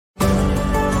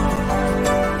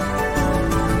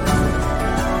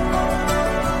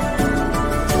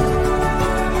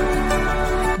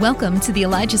Welcome to the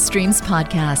Elijah Streams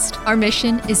podcast. Our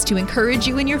mission is to encourage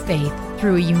you in your faith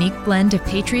through a unique blend of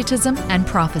patriotism and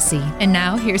prophecy. And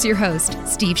now, here's your host,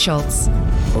 Steve Schultz.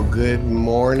 Well, good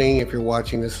morning if you're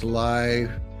watching this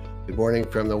live. Good morning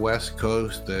from the West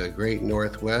Coast, the great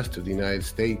Northwest of the United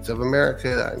States of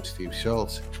America. I'm Steve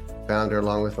Schultz, founder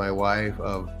along with my wife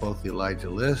of both the Elijah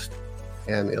List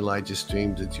and Elijah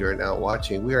Streams that you're now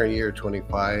watching. We are in year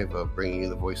 25 of bringing you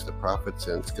the voice of the prophets,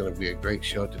 and it's going to be a great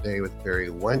show today with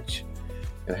Wunsch.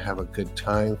 Going to have a good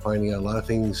time finding out a lot of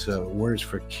things, words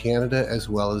for Canada as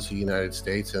well as the United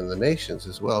States and the nations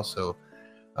as well. So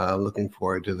looking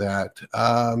forward to that.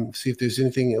 See if there's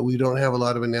anything. We don't have a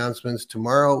lot of announcements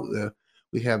tomorrow.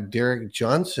 We have Derek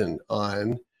Johnson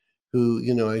on, who,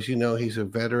 as you know, he's a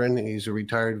veteran. He's a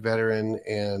retired veteran,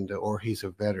 or he's a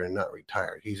veteran, not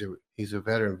retired. He's a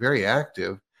veteran, very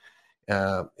active,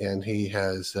 and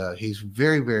he's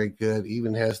very, very good.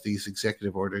 Even has these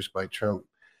executive orders by Trump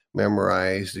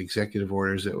memorized, executive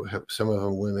orders that some of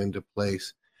them went into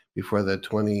place before the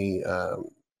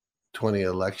 2020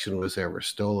 election was ever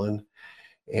stolen,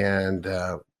 and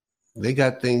they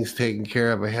got things taken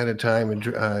care of ahead of time.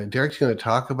 And Derek's going to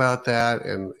talk about that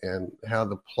and how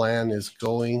the plan is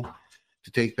going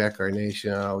to take back our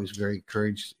nation. I'm always very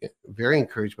encouraged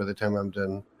by the time I'm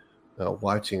done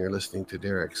watching or listening to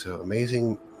Derek. So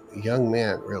amazing young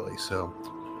man, really. So,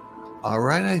 all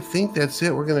right, I think that's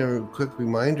it. We're going to do a quick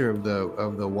reminder of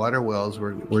the water wells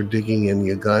we're digging in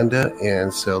Uganda,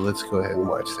 and so let's go ahead and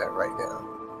watch that right now.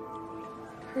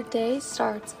 Her day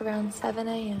starts around 7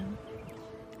 a.m.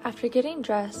 After getting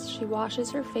dressed, she washes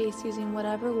her face using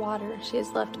whatever water she has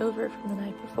left over from the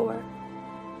night before.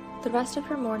 The rest of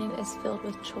her morning is filled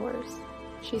with chores.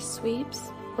 She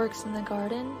sweeps, works in the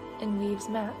garden, and weaves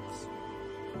mats.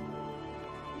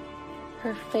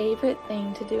 Her favorite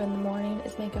thing to do in the morning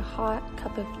is make a hot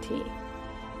cup of tea.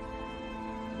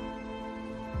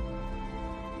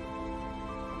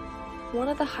 One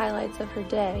of the highlights of her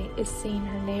day is seeing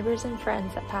her neighbors and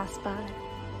friends that pass by.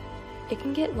 It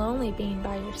can get lonely being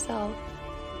by yourself.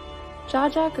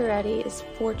 Jaja Goretti is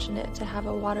fortunate to have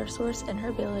a water source in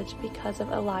her village because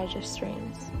of Elijah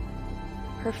Streams.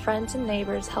 Her friends and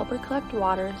neighbors help her collect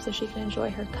water so she can enjoy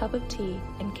her cup of tea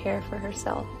and care for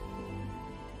herself.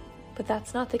 But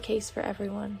that's not the case for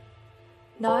everyone.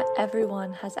 Not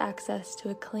everyone has access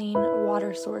to a clean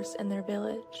water source in their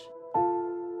village.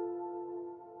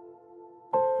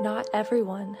 Not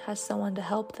everyone has someone to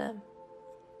help them.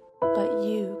 But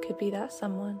you could be that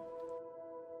someone.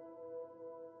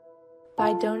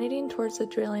 By donating towards the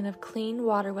drilling of clean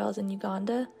water wells in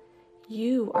Uganda,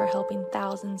 you are helping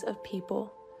thousands of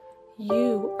people.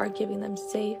 You are giving them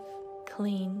safe,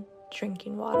 clean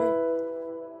drinking water.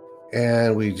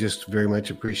 And we just very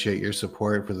much appreciate your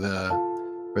support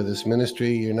for this ministry.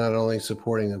 You're not only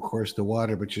supporting, of course, the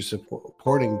water, but you're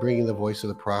supporting bringing the voice of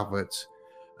the prophets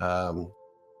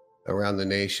around the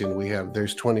nation.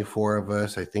 There's 24 of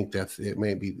us. I think it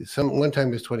may be one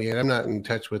time it's 28. I'm not in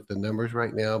touch with the numbers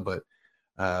right now, but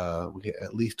we get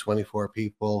at least 24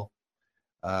 people.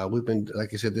 We've been,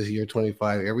 like I said, this year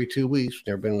 25. Every 2 weeks, we've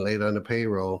never been late on the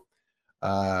payroll.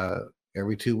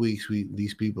 Every 2 weeks,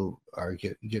 these people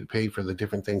get paid for the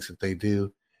different things that they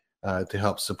do to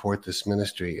help support this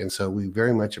ministry, and so we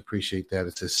very much appreciate that.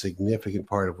 It's a significant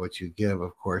part of what you give,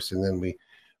 of course, and then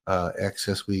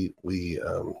excess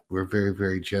we're very,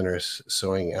 very generous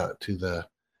sowing out to the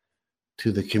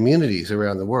communities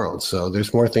around the world. So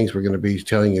there's more things we're going to be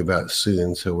telling you about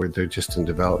soon. So they're just in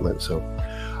development. So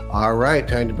all right,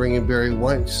 time to bring in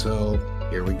Wunsch. So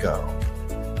here we go.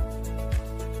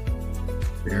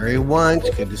 Wunsch,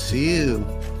 good to see you.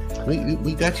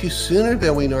 We got you sooner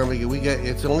than we normally get.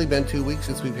 It's only been 2 weeks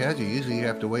since we've had you. Usually you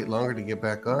have to wait longer to get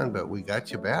back on, but we got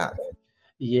you back.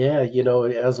 Yeah,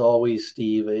 as always,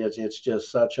 Steve, it's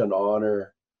just such an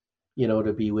honor,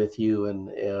 to be with you.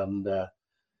 And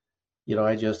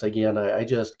I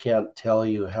just can't tell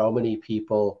you how many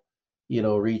people,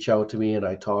 reach out to me and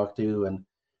I talk to. And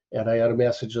I had a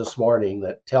message this morning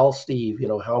that tells Steve,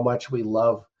 how much we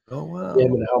love him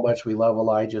and how much we love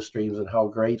Elijah Streams and how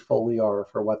grateful we are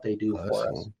for what they do for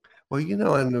us. Well,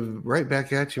 and right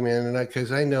back at you, man. And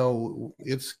because I know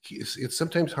it's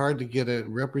sometimes hard to get a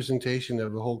representation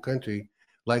of the whole country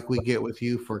like we get with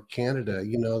you for Canada.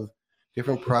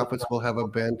 Different prophets will have a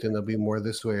bent and they'll be more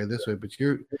this way or this way. But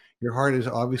your heart is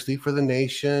obviously for the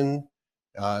nation.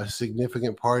 A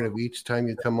significant part of each time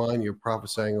you come on, you're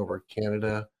prophesying over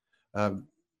Canada.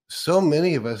 So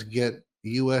many of us get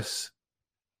U.S.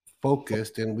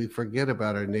 focused and we forget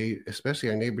about especially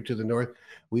our neighbor to the north.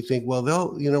 We think, well,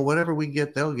 they'll, whatever we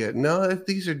get, they'll get. No,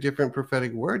 these are different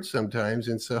prophetic words sometimes.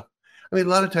 And so I mean, a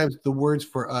lot of times the words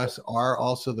for us are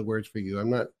also the words for you.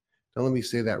 Don't let me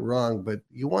say that wrong, but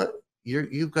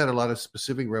you've got a lot of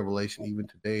specific revelation even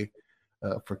today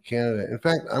for Canada. In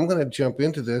fact, I'm going to jump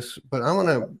into this, but I want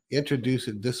to introduce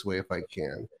it this way if I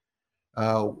can.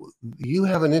 You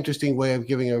have an interesting way of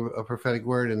giving a prophetic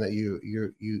word, and that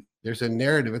you there's a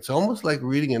narrative. It's almost like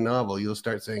reading a novel. You'll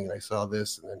start saying, I saw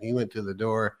this, and then he went to the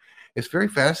door. It's very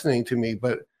fascinating to me.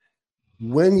 But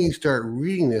when you start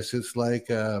reading this, it's like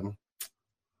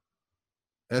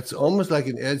it's almost like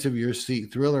an edge of your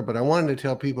seat thriller. But I wanted to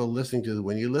tell people listening to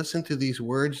when you listen to these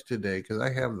words today, because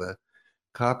I have the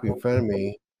copy in front of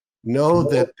me, know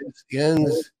that this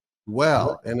ends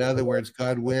well. In other words,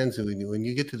 God wins. And when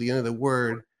you get to the end of the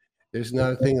word, there's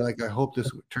not a thing like, I hope this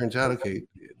turns out okay.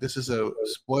 This is a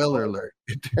spoiler alert.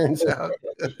 It turns out.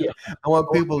 I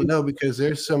want people to know, because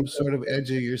there's some sort of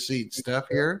edge of your seat stuff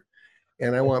here.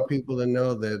 And I want people to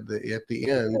know that at the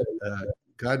end,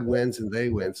 God wins and they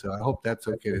win. So I hope that's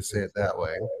okay to say it that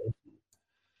way.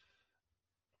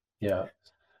 Yeah.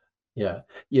 Yeah.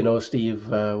 Steve,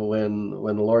 when the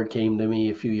Lord came to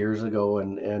me a few years ago,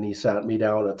 and he sat me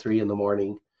down at 3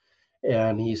 a.m,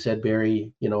 and he said,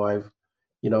 Barry,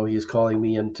 he's calling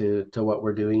me into what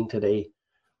we're doing today.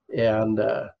 And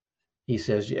he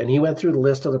says, and he went through the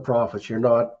list of the prophets. You're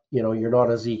not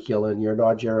Ezekiel, and you're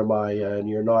not Jeremiah, and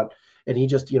you're not, and he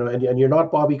just, and you're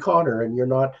not Bobby Connor, and you're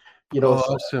not,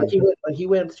 awesome. So he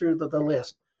went through the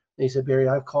list. And he said, Barry,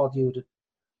 I've called you to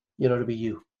be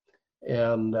you.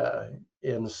 And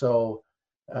so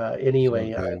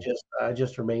anyway, I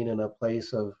just remain in a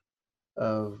place of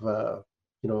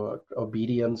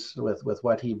obedience with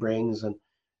what he brings, and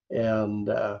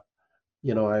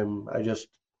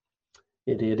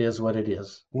it is what it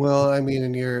is. Well, I mean,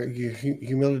 and your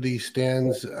humility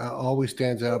always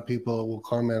stands out. People will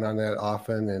comment on that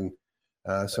often, and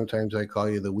sometimes I call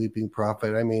you the weeping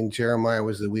prophet. I mean, Jeremiah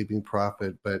was the weeping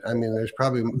prophet, but I mean, there's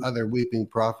probably other weeping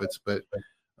prophets, but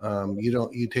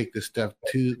you take this stuff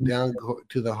down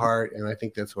to the heart, and I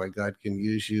think that's why God can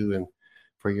use you and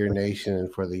for your nation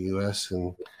and for the U.S.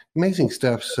 and amazing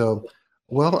stuff. So,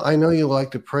 well, I know you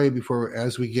like to pray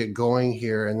as we get going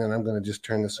here, and then I'm going to just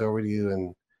turn this over to you,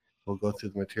 and we'll go through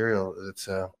the material. It's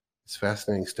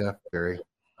fascinating stuff, Barry.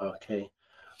 Okay.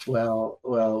 Well,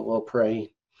 we'll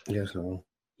pray. Yes.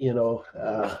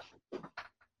 Yeah.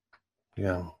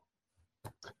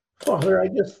 Father, I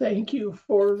just thank you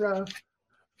for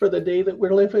the day that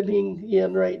we're living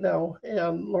in right now.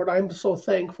 And Lord, I'm so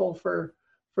thankful for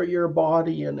your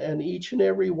body and each and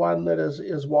every one that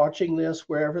is watching this,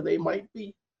 wherever they might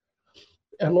be.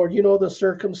 And Lord, the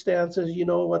circumstances,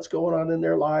 what's going on in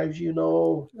their lives,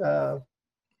 what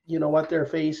they're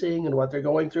facing and what they're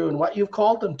going through and what you've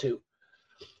called them to.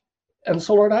 And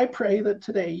so, Lord, I pray that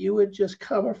today you would just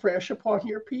come afresh upon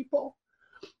your people.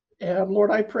 And Lord,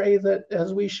 I pray that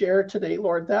as we share today,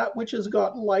 Lord, that which has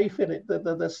got life in it,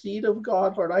 the seed of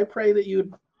God, Lord, I pray that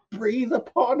you'd breathe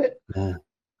upon it. Yeah.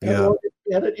 And Lord,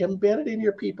 embed it in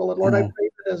your people. And Lord, I pray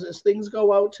that as things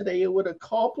go out today, it would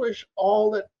accomplish all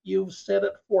that you've set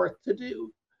it forth to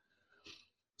do.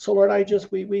 So Lord,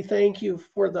 we thank you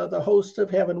for the hosts of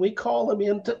heaven. We call them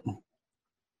in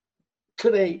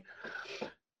today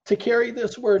to carry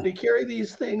this word, to carry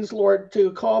these things, Lord, to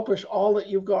accomplish all that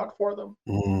you've got for them.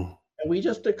 And we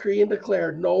just decree and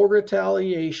declare no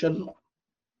retaliation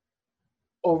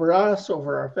over us,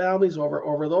 over our families,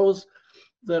 over those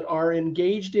that are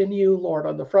engaged in you, Lord,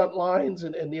 on the front lines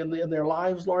and in their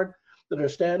lives, Lord, that are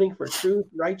standing for truth,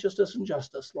 righteousness, and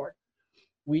justice, Lord.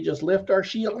 We just lift our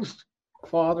shields,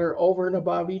 Father, over and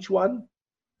above each one.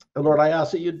 And Lord, I ask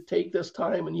that you'd take this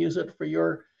time and use it for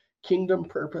your kingdom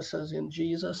purposes, in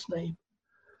Jesus' name.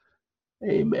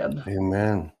 Amen.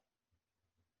 Amen.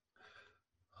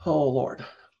 Oh, Lord.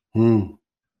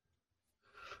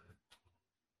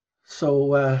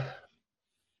 So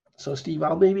Steve,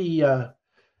 I'll maybe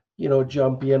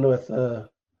jump in with kind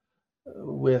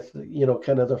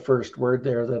of the first word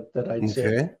there that I'd say.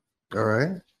 Okay. All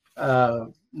right.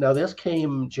 Now this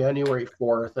came January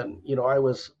 4th, and I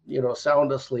was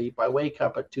sound asleep. I wake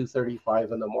up at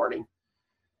 2:35 in the morning,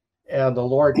 and the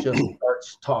Lord just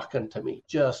starts talking to me,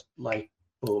 just like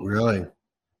boom. Really?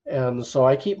 And so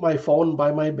I keep my phone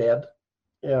by my bed,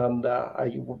 and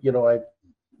I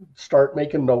start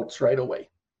making notes right away.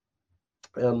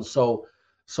 And so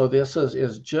this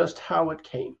is just how it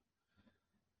came.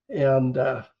 And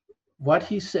what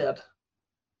he said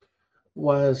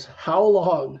was, how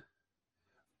long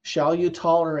shall you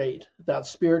tolerate that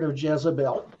spirit of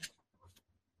Jezebel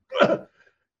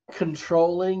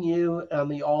controlling you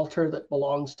and the altar that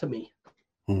belongs to me?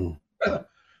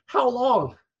 How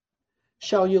long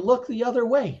shall you look the other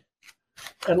way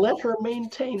and let her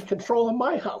maintain control of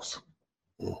my house.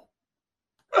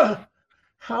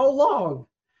 How long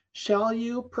shall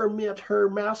you permit her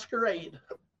masquerade?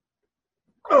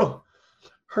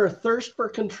 Her thirst for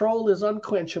control is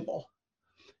unquenchable,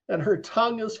 and her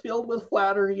tongue is filled with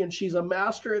flattery, and she's a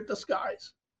master at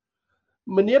disguise.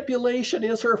 Manipulation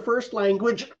is her first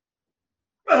language,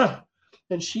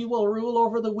 and she will rule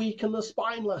over the weak and the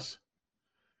spineless.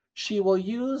 She will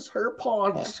use her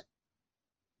pawns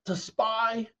to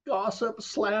spy, gossip,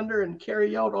 slander, and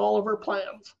carry out all of her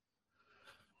plans.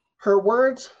 Her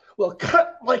words will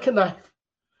cut like a knife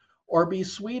or be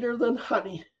sweeter than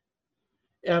honey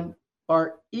and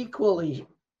are equally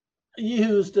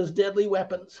used as deadly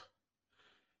weapons.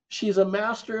 She's a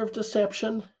master of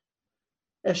deception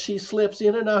as she slips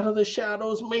in and out of the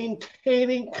shadows,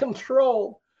 maintaining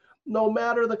control no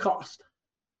matter the cost.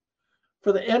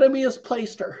 For the enemy has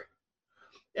placed her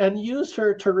and used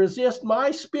her to resist my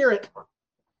spirit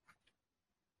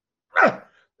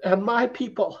and my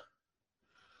people.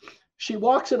 She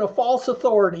walks in a false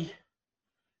authority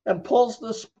and pulls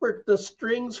the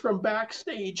strings from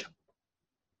backstage,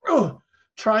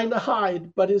 trying to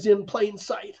hide, but is in plain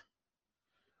sight.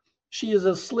 She is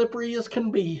as slippery as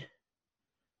can be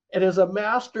and is a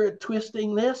master at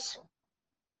twisting this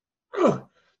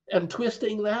and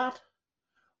twisting that,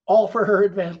 all for her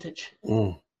advantage.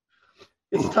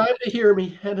 It's time to hear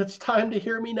me, and it's time to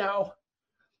hear me now.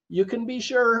 You can be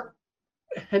sure,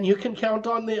 and you can count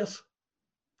on this.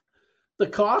 The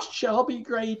cost shall be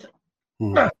great,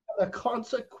 the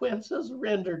consequences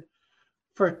rendered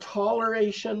for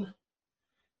toleration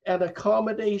and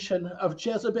accommodation of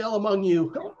Jezebel among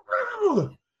you.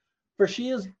 For she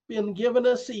has been given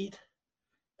a seat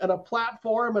and a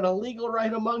platform and a legal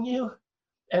right among you,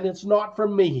 and it's not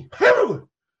from me.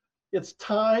 It's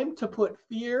time to put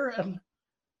fear and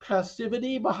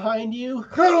passivity behind you.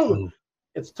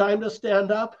 It's time to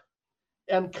stand up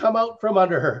and come out from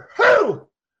under her.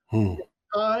 It's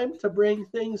time to bring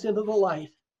things into the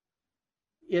light.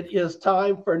 It is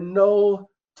time for no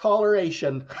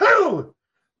toleration.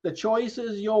 The choice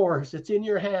is yours. It's in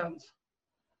your hands.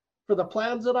 For the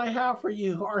plans that I have for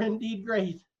you are indeed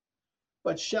great,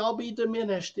 but shall be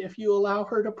diminished if you allow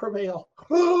her to prevail.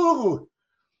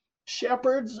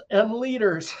 Shepherds and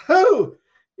leaders,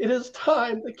 it is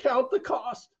time to count the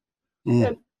cost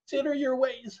and consider your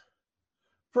ways.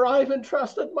 For I've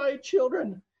entrusted my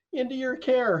children into your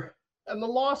care, and the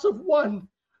loss of one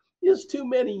is too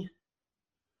many.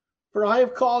 For I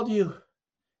have called you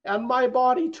and my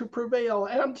body to prevail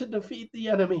and to defeat the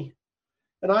enemy.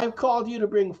 And I have called you to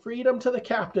bring freedom to the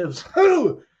captives,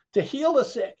 to heal the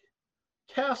sick,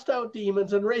 cast out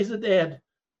demons, and raise the dead.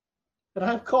 And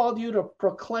I've called you to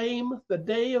proclaim the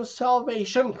day of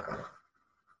salvation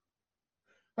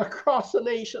across the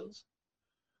nations.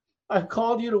 I've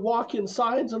called you to walk in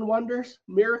signs and wonders,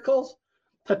 miracles,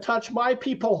 to touch my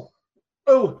people,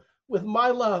 with my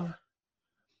love.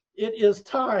 It is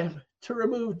time to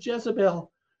remove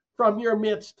Jezebel from your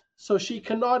midst, so she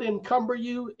cannot encumber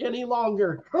you any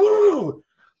longer.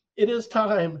 It is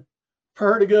time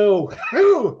for her to go.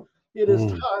 It is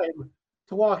time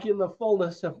to walk in the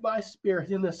fullness of my spirit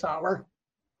in this hour.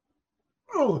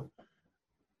 And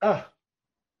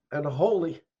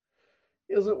holy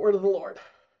is the word of the Lord.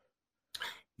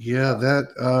 Yeah,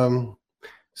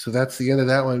 so that's the end of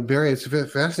that one. Barry, it's a bit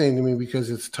fascinating to me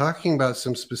because it's talking about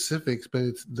some specifics, but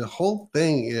it's the whole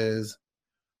thing is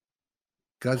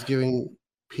God's giving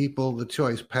people the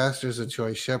choice, pastors a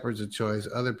choice, shepherds a choice,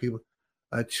 other people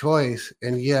a choice,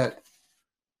 and yet,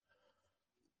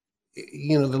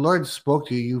 the Lord spoke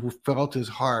to you, you felt his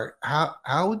heart.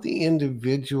 How would the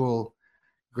individual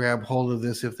grab hold of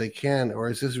this if they can, or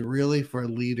is this really for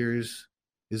leaders?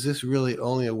 Is this really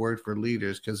only a word for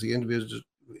leaders? Because the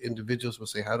individuals will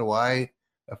say, how do I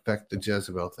affect the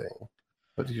Jezebel thing?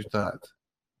 What are your thoughts?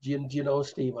 Do you know,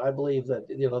 Steve, I believe that,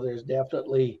 there's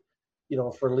definitely,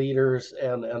 for leaders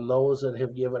and those that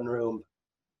have given room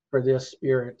for this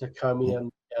spirit to come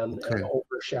in and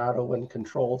overshadow and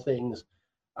control things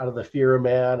out of the fear of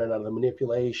man and out of the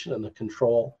manipulation and the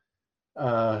control.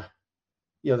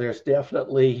 There's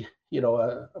definitely,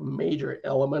 a major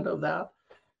element of that.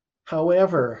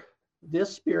 However,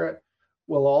 this spirit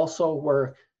will also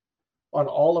work on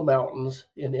all the mountains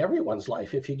in everyone's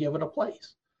life if you give it a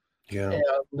place. Yeah.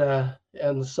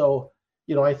 And so,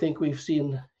 I think we've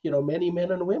seen, many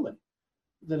men and women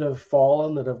that have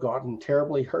fallen, that have gotten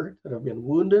terribly hurt, that have been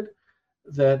wounded,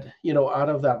 that, out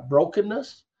of that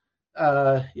brokenness,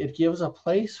 it gives a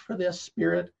place for this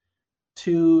spirit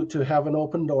to have an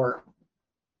open door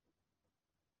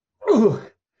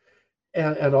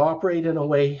and operate in a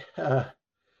way,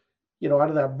 out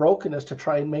of that brokenness to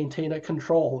try and maintain a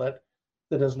control that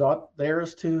is not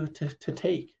theirs to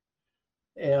take.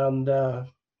 And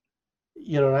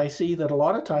and I see that a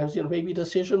lot of times, maybe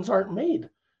decisions aren't made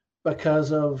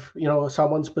because of,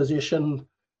 someone's position,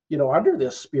 under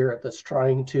this spirit that's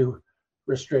trying to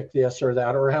restrict this or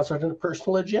that, or has a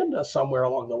personal agenda somewhere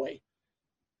along the way.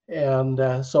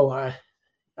 And so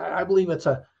I believe it's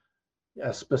a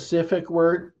specific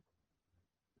word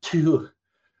to,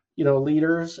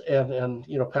 leaders and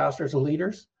pastors and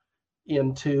leaders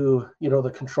into,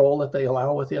 the control that they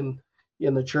allow within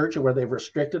in the church, and where they've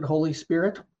restricted Holy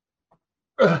Spirit.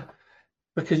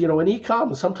 Because, when he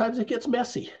comes, sometimes it gets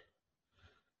messy.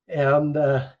 And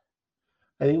I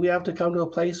think we have to come to a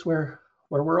place where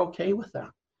we're okay with that.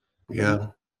 Yeah.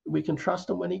 We can trust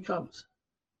him when he comes.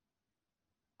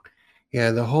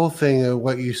 Yeah, the whole thing of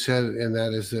what you said in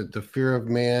that is that the fear of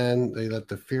man, they let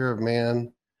the fear of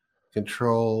man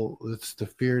control. It's the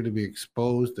fear to be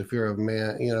exposed, the fear of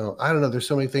man. I don't know. There's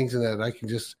so many things in that.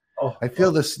 I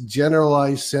feel this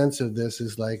generalized sense of this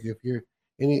is like, if you're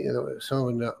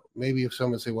maybe if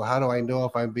someone say, well, how do I know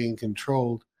if I'm being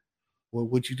controlled? Well,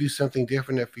 would you do something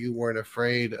different if you weren't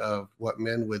afraid of what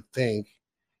men would think?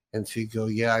 And so you go,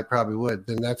 yeah, I probably would.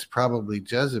 Then that's probably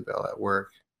Jezebel at work.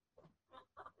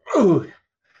 Ooh,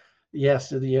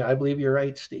 yes, I believe you're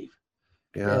right, Steve.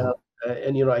 Yeah.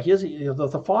 And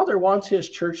the Father wants his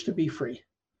church to be free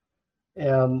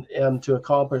and to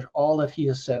accomplish all that he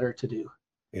has set her to do.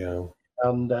 Yeah.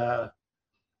 And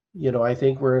I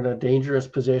think we're in a dangerous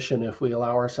position if we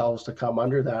allow ourselves to come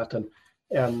under that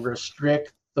and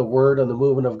restrict the word and the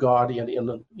movement of God in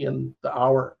the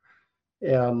hour.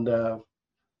 And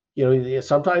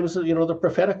sometimes the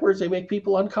prophetic words, they make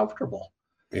people uncomfortable.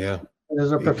 Yeah.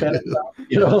 There's a prophetic,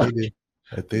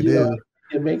 they do.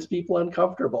 It makes people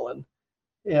uncomfortable,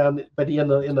 but in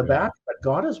the back, but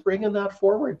God is bringing that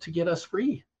forward to get us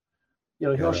free.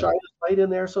 He'll shine his light in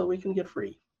there so we can get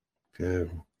free.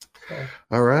 Good.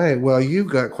 All right. Well, you've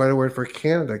got quite a word for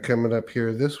Canada coming up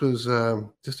here. This was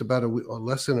just about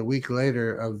less than a week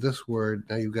later of this word.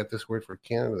 Now you've got this word for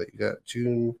Canada that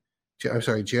you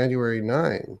got January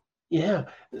 9. Yeah.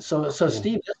 So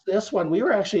Steve, this one, we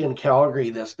were actually in Calgary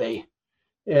this day,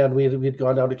 and we'd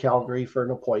gone down to Calgary for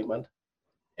an appointment,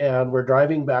 and we're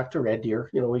driving back to Red Deer.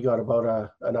 We got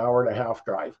about an hour and a half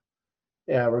drive,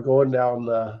 and we're going down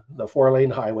the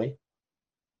 4-lane highway.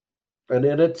 And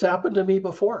it's happened to me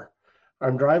before.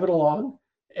 I'm driving along,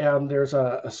 and there's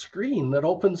a screen that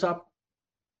opens up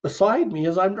beside me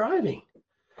as I'm driving.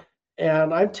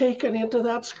 And I'm taken into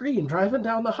that screen driving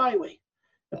down the highway.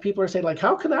 And people are saying, like,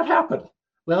 how can that happen?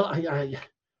 Well,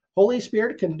 Holy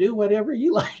Spirit can do whatever he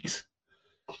likes.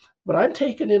 But I'm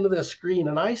taken into this screen,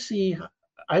 and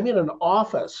I'm in an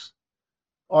office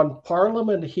on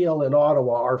Parliament Hill in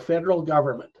Ottawa, our federal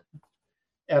government.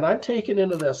 And I'm taken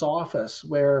into this office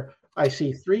where I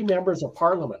see 3 members of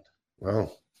Parliament.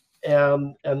 Wow.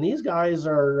 And these guys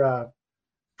are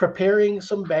preparing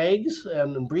some bags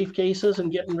and briefcases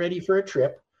and getting ready for a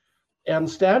trip. And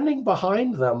standing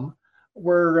behind them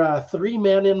were 3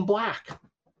 men in black,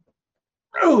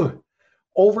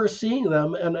 overseeing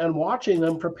them and watching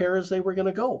them prepare as they were going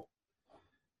to go.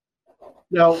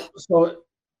 Now, so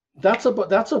that's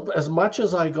as much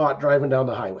as I got driving down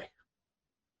the highway.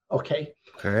 Okay.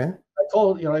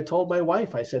 I told my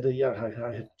wife, I said,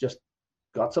 I just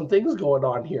got some things going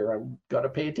on here. I've got to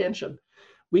pay attention.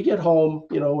 We get home,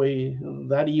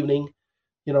 that evening,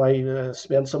 I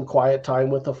spent some quiet time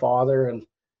with the Father,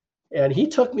 and he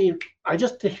took me, I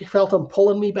just felt him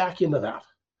pulling me back into that.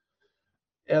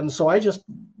 And so I just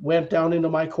went down into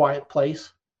my quiet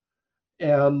place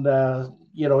and,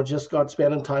 just got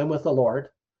spending time with the Lord.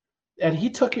 And he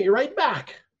took me right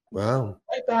back. Wow.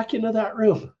 Right back into that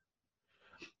room.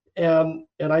 And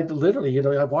I literally,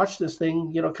 I watched this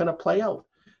thing, kind of play out.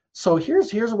 So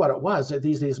here's what it was.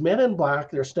 These men in black,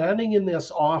 they're standing in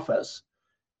this office.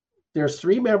 There's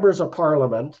 3 members of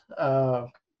Parliament,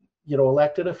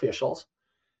 elected officials.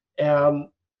 And,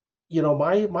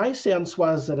 my sense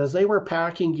was that as they were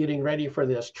packing, getting ready for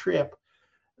this trip,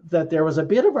 that there was a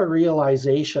bit of a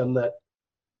realization that,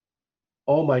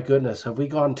 oh my goodness, have we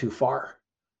gone too far?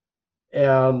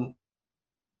 And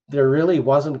there really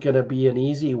wasn't going to be an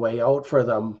easy way out for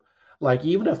them. Like,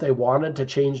 even if they wanted to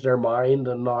change their mind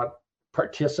and not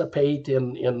participate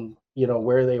in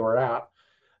where they were at,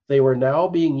 they were now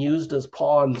being used as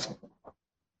pawns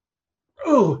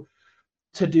to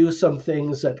do some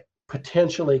things that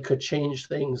potentially could change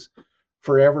things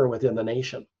forever within the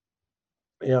nation.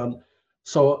 And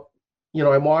so,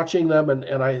 I'm watching them,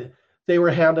 and they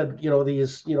were handed,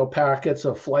 these, packets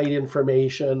of flight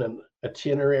information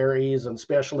itineraries and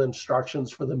special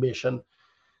instructions for the mission.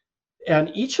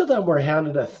 And each of them were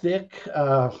handed a thick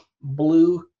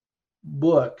blue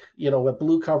book, with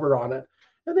blue cover on it.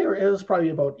 And it was probably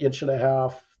about 1.5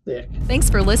 inches thick. Thanks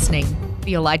for listening.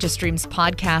 The Elijah Streams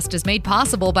podcast is made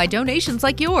possible by donations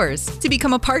like yours. To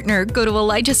become a partner, go to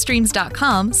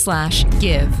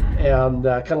ElijahStreams.com/give. And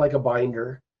kind of like a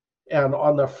binder. And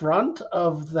on the front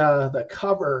of the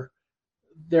cover,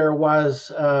 there was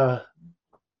the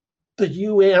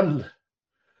UN,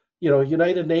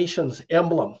 United Nations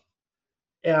emblem.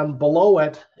 And below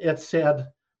it, it said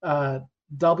WEF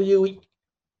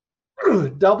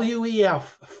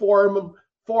Forum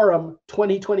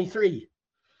 2023.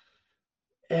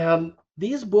 And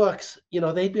these books,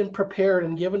 they'd been prepared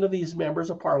and given to these members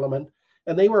of parliament,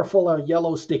 and they were full of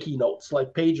yellow sticky notes,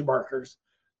 like page markers,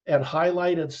 and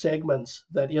highlighted segments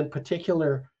that in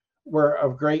particular were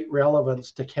of great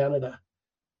relevance to Canada.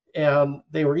 And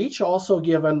they were each also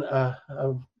given a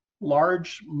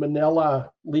large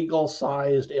manila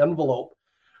legal-sized envelope,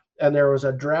 and there was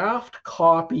a draft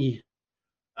copy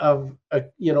of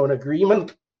an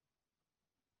agreement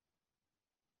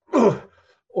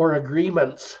or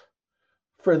agreements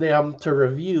for them to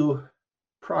review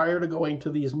prior to going to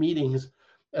these meetings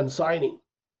and signing.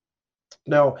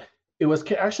 Now, it was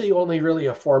actually only really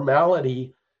a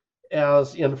formality,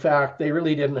 as in fact they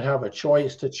really didn't have a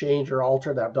choice to change or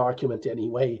alter that document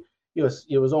anyway. It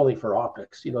was only for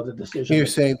optics, the decision. You're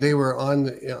saying they were on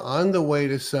the way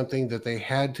to something that they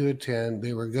had to attend.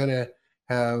 They were going to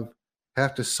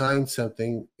have to sign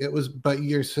something. But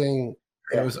you're saying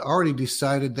it was already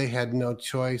decided. They had no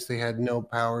choice. They had no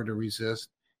power to resist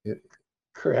it.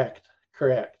 Correct.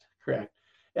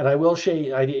 And I will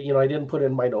share, I didn't put it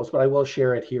in my notes, but I will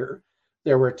share it here.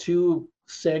 There were two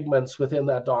segments within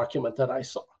that document that I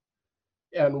saw.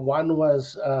 And one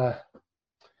was an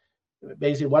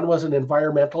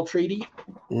environmental treaty.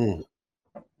 And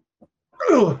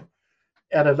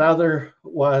another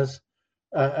was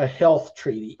a health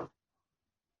treaty.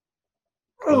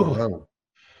 Wow.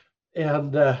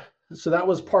 And so that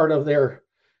was part of their,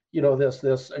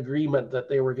 this agreement that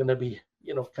they were going to be,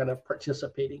 kind of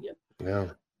participating in. Yeah.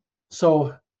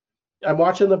 So I'm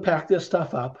watching them pack this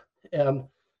stuff up, and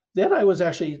then I was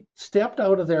actually stepped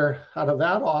out of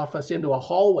that office into a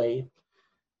hallway,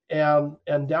 and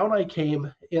down I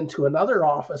came into another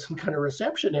office and kind of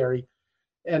reception area,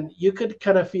 and you could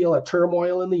kind of feel a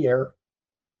turmoil in the air.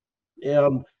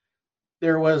 And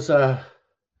there was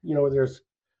there's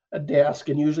a desk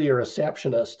and usually a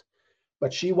receptionist,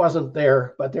 but she wasn't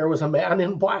there. But there was a man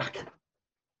in black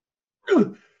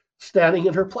standing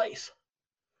in her place.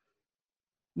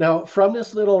 Now, from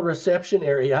this little reception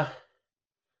area,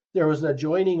 there was an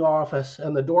adjoining office,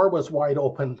 and the door was wide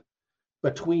open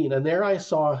between. And there I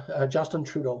saw Justin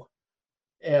Trudeau,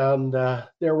 and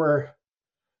there were,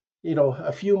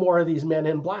 a few more of these men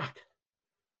in black.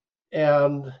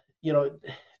 And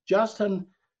Justin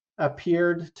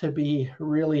appeared to be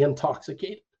really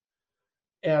intoxicated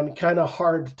and kind of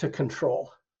hard to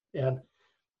control, and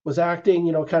was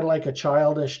acting, kind of like a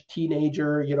childish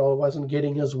teenager, wasn't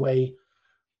getting his way.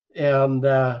 And,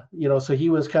 so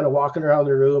he was kind of walking around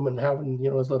the room and having,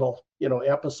 his little,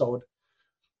 episode.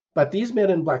 But these men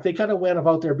in black, they kind of went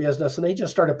about their business, and they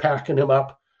just started packing him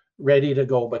up, ready to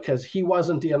go, because he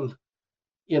wasn't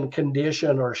in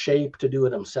condition or shape to do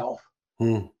it himself.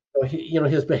 So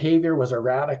his behavior was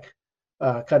erratic,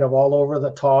 kind of all over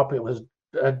the top. It was,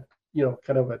 kind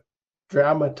of a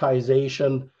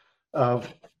dramatization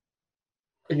of,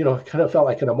 kind of felt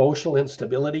like an emotional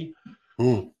instability.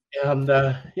 And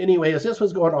anyway, as this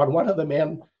was going on, one of the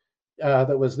men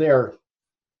that was there,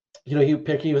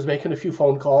 he was making a few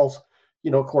phone calls,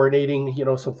 coordinating,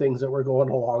 some things that were going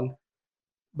along.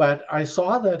 But I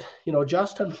saw that,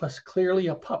 Justin was clearly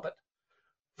a puppet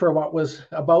for what was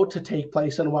about to take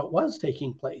place and what was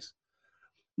taking place.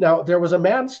 Now, there was a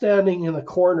man standing in the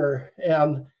corner,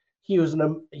 and he was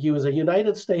a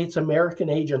United States American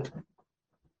agent.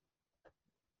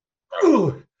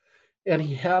 And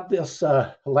he had this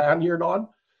lanyard on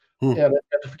and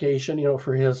identification,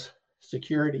 for his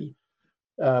security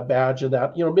badge, and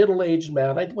that, middle-aged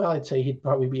man. I'd say he'd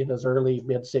probably be in his early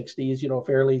mid-60s,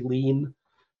 fairly lean,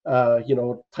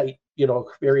 tight,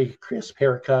 very crisp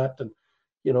haircut, and,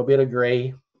 a bit of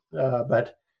gray,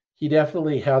 but he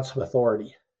definitely had some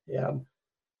authority. And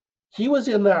he was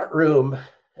in that room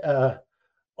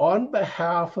on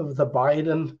behalf of the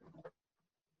Biden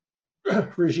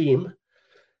regime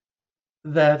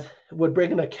that would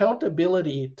bring an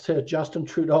accountability to Justin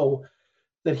Trudeau,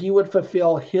 that he would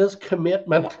fulfill his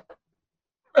commitment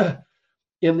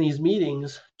in these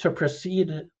meetings to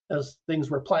proceed as things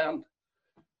were planned.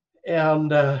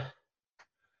 And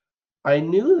I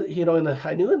knew,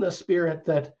 I knew in the spirit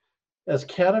that as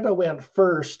Canada went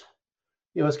first,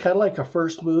 it was kind of like a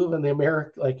first move, and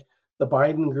the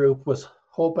Biden group was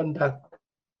hoping to,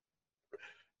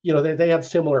 they had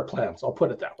similar plans. I'll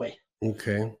put it that way.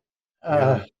 Okay.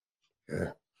 Uh,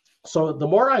 Yeah. So the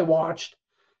more I watched,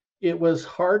 it was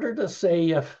harder to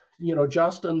say if,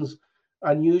 Justin's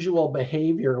unusual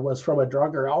behavior was from a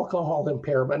drug or alcohol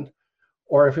impairment,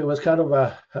 or if it was kind of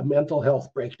a mental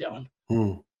health breakdown.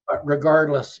 But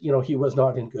regardless, he was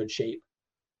not in good shape.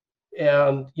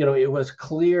 And, it was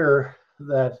clear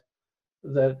that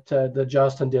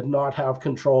Justin did not have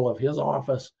control of his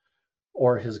office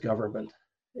or his government.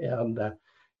 And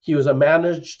he was a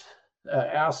managed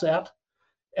asset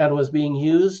and was being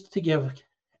used to give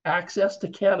access to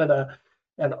Canada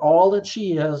and all that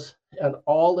she is and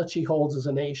all that she holds as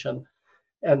a nation.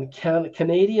 And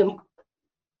Canadian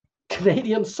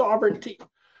sovereignty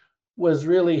was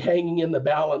really hanging in the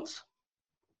balance.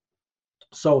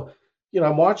 So,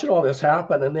 I'm watching all this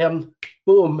happen, and then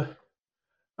boom,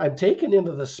 I'm taken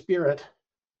into the spirit,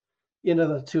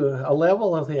 to a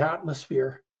level of the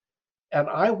atmosphere. And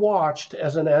I watched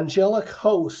as an angelic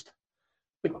host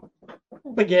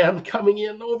began coming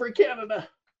in over Canada.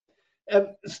 And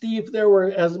Steve, there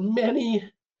were as many,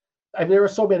 there were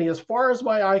so many, as far as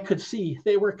my eye could see,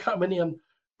 they were coming in,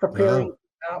 preparing for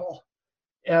battle.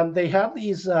 And they have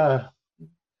these,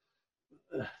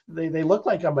 they look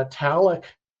like a metallic,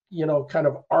 kind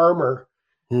of armor.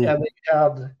 And they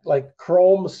had like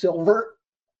chrome silver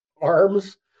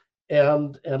arms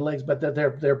and legs, but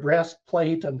their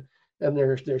breastplate and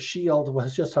their shield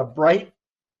was just a bright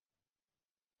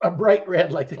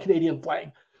red, like the Canadian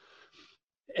flag.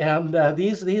 And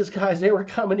these guys, they were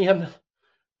coming in,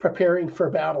 preparing for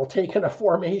battle, taking a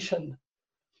formation.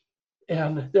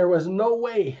 And there was no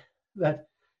way that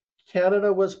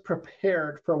Canada was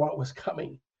prepared for what was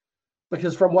coming.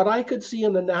 Because from what I could see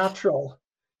in the natural,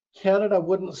 Canada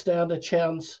wouldn't stand a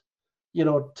chance,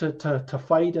 to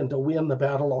fight and to win the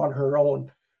battle on her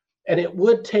own. And it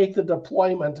would take the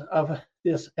deployment of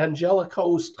this angelic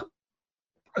host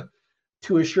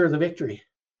to assure the victory.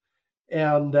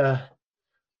 And,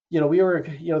 we were,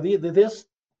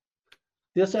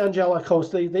 this angelic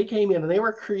host, they came in and they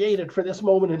were created for this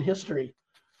moment in history.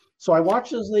 So I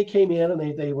watched as they came in,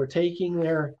 and they were taking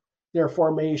their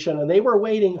formation, and they were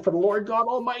waiting for the Lord God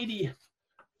Almighty,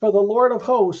 for the Lord of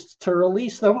hosts, to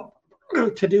release them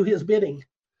to do his bidding.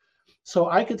 So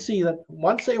I could see that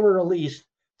once they were released,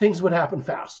 things would happen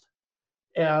fast.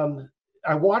 And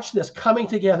I watched this coming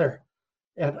together,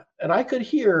 and I could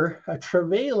hear a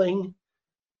travailing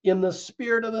in the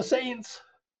spirit of the saints,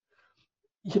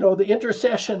 the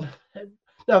intercession.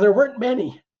 Now, there weren't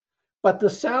many, but the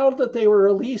sound that they were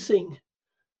releasing,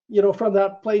 from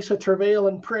that place of travail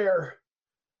and prayer,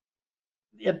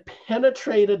 it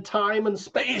penetrated time and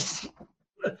space,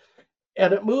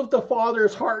 and it moved the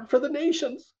Father's heart for the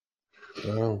nations.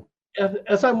 Wow. And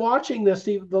as I'm watching this,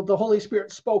 the Holy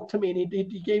Spirit spoke to me, and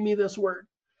he gave me this word.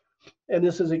 And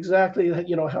this is exactly,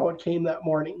 how it came that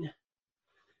morning.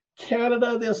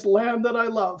 Canada, this land that I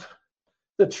love,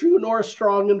 the true north,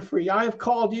 strong and free, I have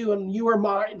called you and you are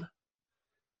mine.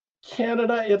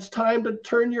 Canada, it's time to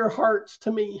turn your hearts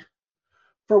to me.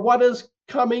 For what is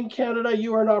coming, Canada,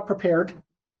 you are not prepared.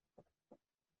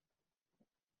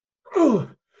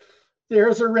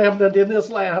 There's a remnant in this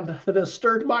land that has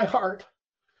stirred my heart,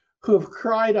 who have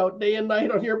cried out day and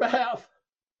night on your behalf.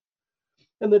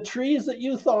 And the trees that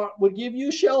you thought would give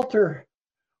you shelter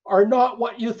are not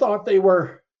what you thought they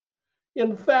were.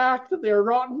 In fact, they're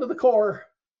rotten to the core.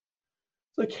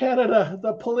 So Canada,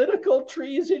 the political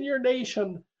trees in your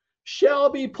nation shall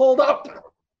be pulled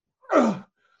up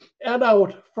and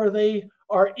out, for they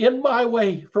are in my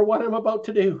way for what I'm about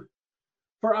to do.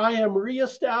 For I am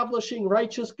reestablishing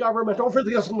righteous government over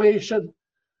this nation,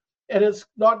 and it's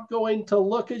not going to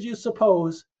look as you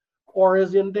suppose or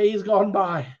as in days gone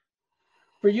by.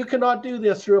 For you cannot do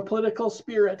this through a political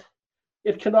spirit.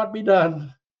 It cannot be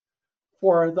done.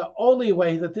 For the only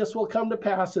way that this will come to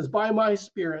pass is by my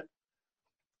spirit.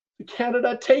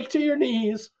 Canada, take to your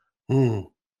knees.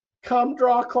 Come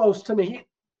draw close to me.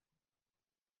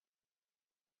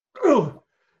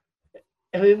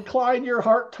 And incline your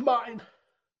heart to mine.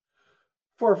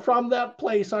 For from that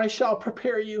place I shall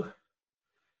prepare you,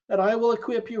 and I will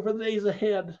equip you for the days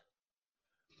ahead.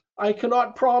 I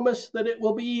cannot promise that it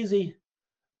will be easy,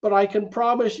 but I can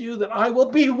promise you that I will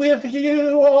be with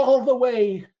you all the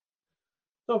way.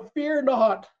 So fear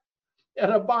not,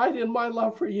 and abide in my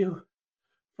love for you,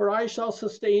 for I shall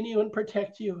sustain you and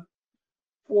protect you,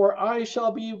 for I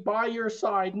shall be by your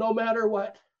side no matter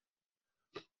what.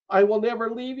 I will never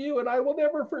leave you, and I will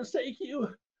never forsake you,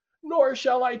 nor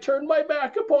shall I turn my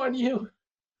back upon you.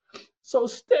 So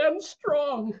stand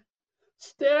strong,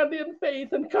 stand in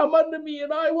faith, and come unto me,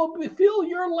 and I will fill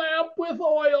your lamp with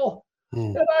oil,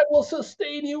 and I will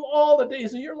sustain you all the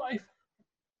days of your life.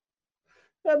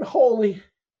 And holy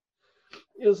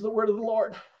is the word of the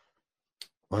Lord.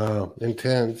 Wow,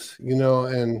 intense.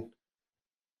 And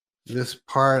this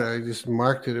part, I just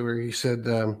marked it where he said,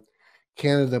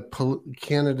 Canada,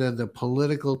 the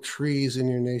political trees in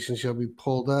your nation shall be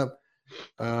pulled up.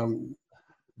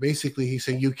 Basically, he's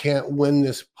saying you can't win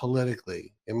this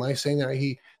politically. Am I saying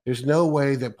that? There's no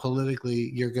way that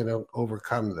politically you're going to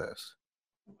overcome this.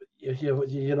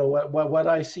 You know what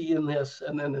I see in this,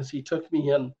 and then as he took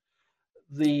me in,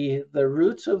 the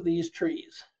roots of these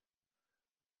trees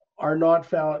are not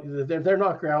found. They're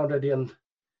not grounded in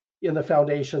the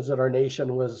foundations that our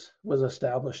nation was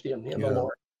established in the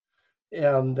Lord.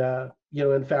 And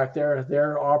in fact,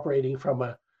 they're operating from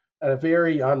a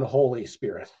very unholy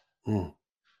spirit.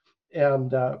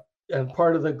 And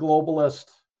part of the globalist,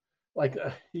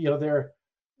 they're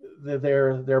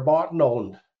bought and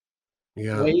owned,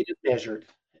 weighed and measured,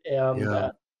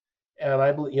 and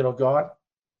I believe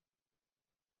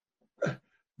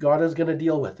God is going to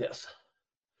deal with this.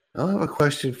 I'll have a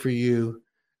question for you,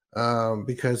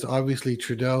 because obviously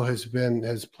Trudeau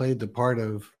has played the part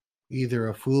of either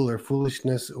a fool or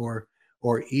foolishness or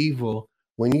evil.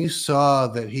 When you saw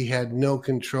that he had no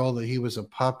control, that he was a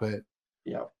puppet,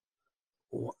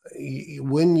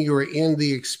 when you were in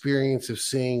the experience of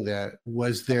seeing that,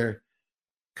 was there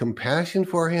compassion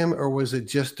for him, or was it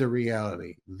just a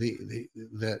reality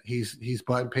that he's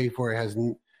bought and paid for? It has,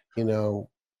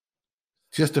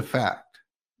 just a fact.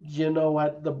 You know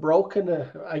what? The broken,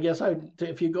 I guess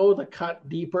if you go the cut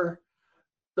deeper,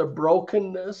 the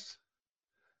brokenness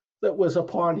that was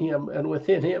upon him and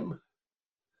within him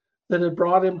that had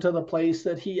brought him to the place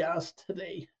that he asked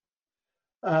today.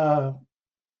 But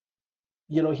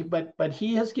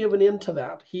he has given into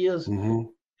that. He is, he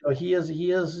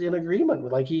is in agreement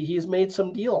with, he's made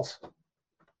some deals,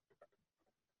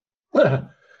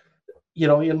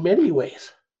 in many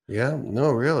ways. Yeah,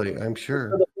 no, really, I'm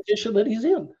sure. The position that he's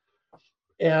in.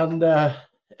 And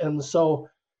so,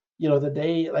 the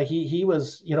day, he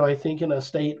was, I think, in a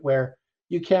state where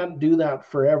you can't do that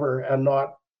forever and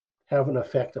not have an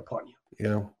effect upon you.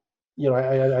 Yeah.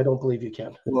 I don't believe you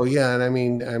can. Well, yeah, and I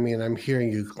mean, I'm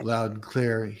hearing you loud and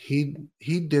clear. He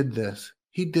did this.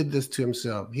 He did this to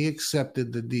himself. He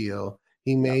accepted the deal.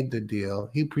 He made the deal.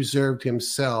 He preserved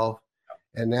himself,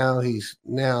 and now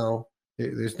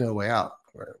there's no way out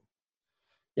for him.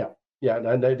 Yeah,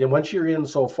 and once you're in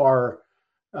so far,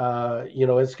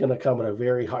 it's going to come at a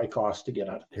very high cost to get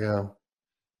out of there.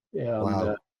 Yeah.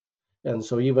 Wow. And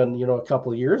so even, a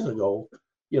couple of years ago,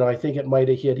 I think it might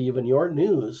have hit even your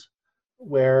news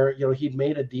where, he'd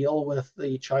made a deal with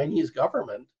the Chinese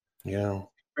government. Yeah.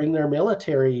 Bring their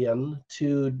military in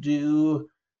to do,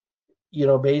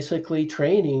 basically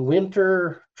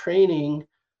winter training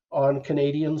on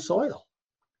Canadian soil.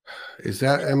 Is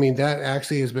that, that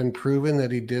actually has been proven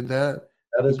that he did that?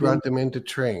 He brought them in to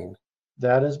train.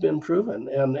 That has been proven.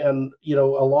 And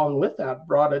along with that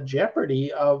brought a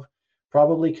jeopardy of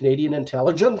probably Canadian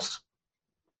intelligence,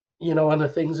 and the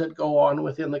things that go on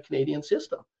within the Canadian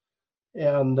system.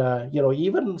 And,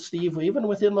 even Steve, even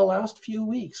within the last few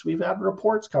weeks, we've had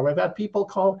reports come. I've had people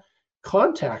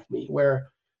contact me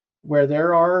where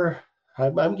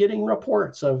I'm getting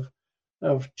reports of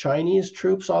Chinese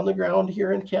troops on the ground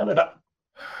here in Canada.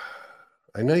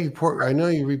 I know you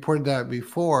reported that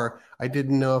before. I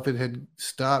didn't know if it had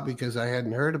stopped because I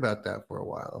hadn't heard about that for a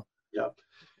while.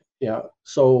 Yeah.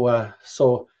 So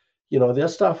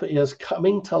this stuff is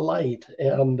coming to light,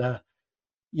 and I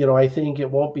think it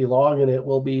won't be long, and it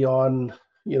will be on.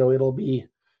 It'll be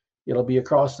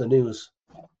across the news.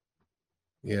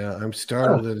 Yeah, I'm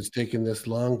startled that it's taken this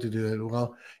long to do it.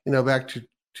 Well, back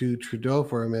to Trudeau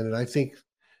for a minute. I think,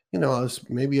 I can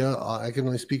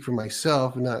only speak for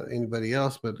myself, not anybody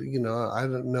else, but I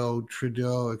don't know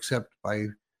Trudeau except by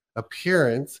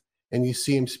appearance, and you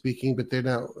see him speaking, but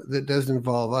that doesn't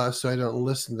involve us, so I don't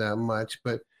listen that much.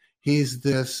 But he's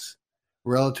this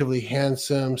relatively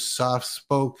handsome,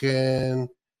 soft-spoken,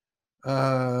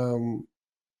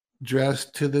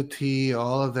 dressed to the T,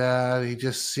 all of that. He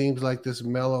just seems like this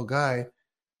mellow guy.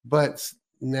 But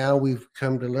now we've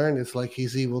come to learn it's like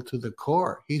he's evil to the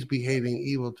core. He's behaving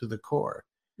evil to the core.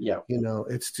 Yeah.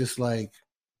 It's just like,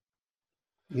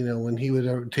 when he was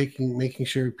making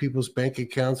sure people's bank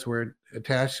accounts were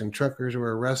attached and truckers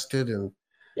were arrested, and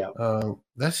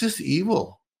that's just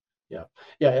evil. Yeah.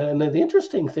 Yeah. And the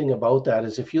interesting thing about that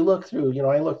is if you look through,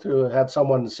 I looked through, had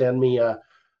someone send me, I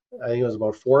think it was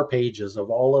about 4 pages of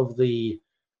all of the,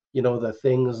 the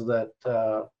things that,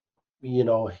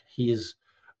 he's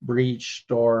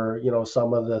breached, or,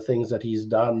 some of the things that he's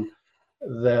done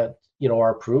that,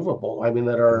 are provable. I mean,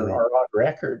 that Mhm. are on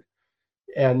record.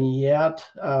 And yet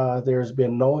there's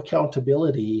been no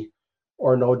accountability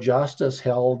or no justice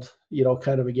held,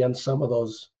 kind of against some of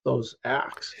those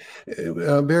acts.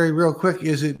 Barry, real quick,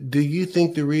 do you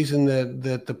think the reason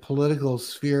that the political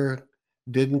sphere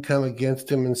didn't come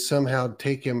against him and somehow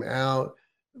take him out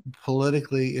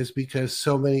politically is because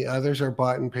so many others are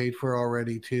bought and paid for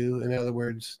already too? In other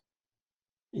words,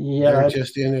 they're Yeah,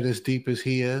 just in it as deep as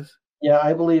he is? yeah,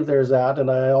 I believe there's that, and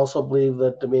I also believe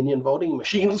that Dominion voting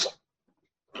machines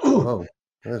Oh,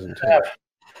 that's intense.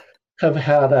 have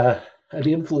had an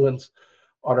influence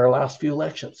on our last few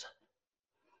elections.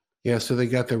 Yeah, so they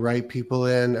got the right people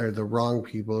in or the wrong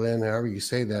people in, however you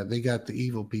say that. They got the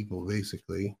evil people,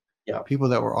 basically. Yeah, People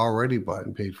that were already bought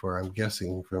and paid for, I'm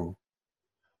guessing from,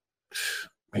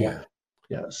 yeah, man.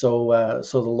 yeah. So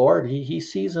the Lord, he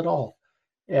sees it all,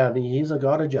 and he's a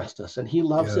God of justice, and he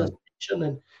loves Yeah, this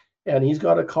nation, and he's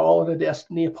got a call and a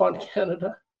destiny upon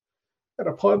Canada and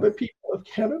upon the people of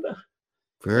Canada,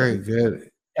 very and good.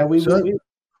 and So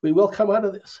we will come out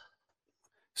of this.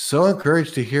 so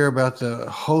encouraged to hear about the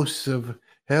hosts of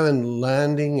heaven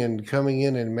landing and coming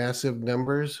in massive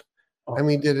numbers. I Oh,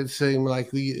 mean, did it seem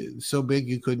like so big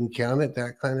you couldn't count it,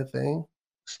 that kind of thing?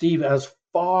 Steve, as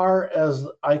far as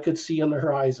I could see on the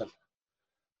horizon.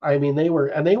 I mean, it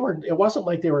wasn't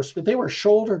like they were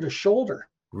shoulder to shoulder.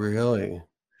 Really?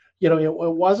 It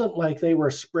wasn't like they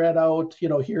were spread out,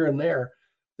 here and there.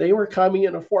 They were coming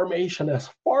in a formation as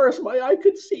far as my eye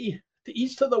could see, to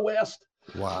east to the west.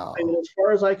 I mean, Wow. as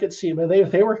far as I could see, man,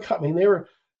 they were coming. They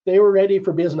were ready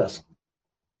for business.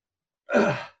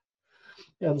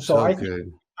 And so So I think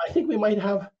good. I think we might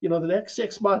have, the next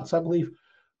 6 months, I believe,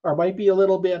 or might be a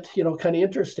little bit, kind of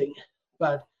interesting.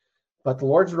 But the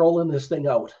Lord's rolling this thing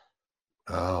out.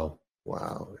 Oh,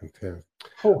 wow. Intense.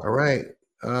 Oh, All right.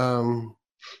 Um,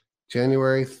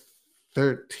 January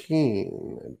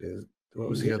 13. What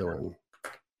was the yeah. other one?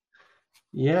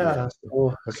 Yeah. Yeah.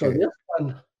 So Okay.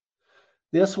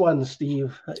 this one,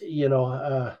 Steve,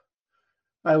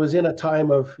 I was in a time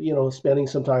of, spending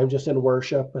some time just in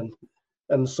worship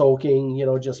and soaking,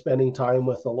 just spending time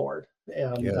with the Lord.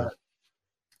 And Yeah.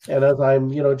 and as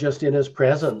I'm, just in his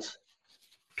presence,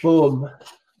 boom,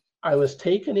 I was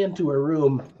taken into a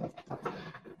room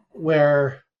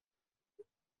where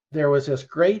there was this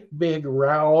great big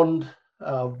round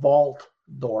vault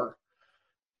door.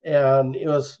 And it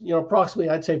was, approximately,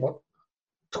 I'd say about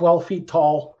 12 feet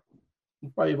tall,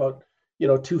 probably about,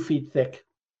 2 feet thick.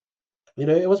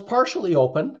 It was partially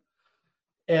open.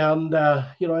 And,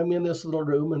 I'm in this little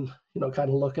room and, kind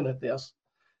of looking at this.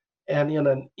 And in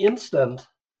an instant,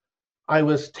 I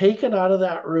was taken out of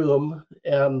that room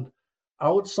and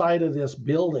outside of this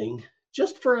building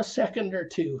just for a second or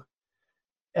two.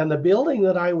 And the building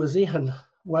that I was in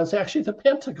was actually the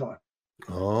Pentagon,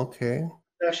 Okay.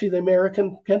 actually the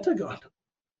American Pentagon.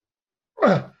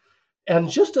 And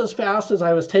just as fast as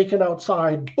I was taken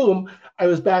outside, boom, I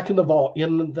was back in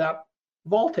that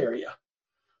vault area.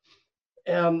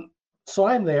 And so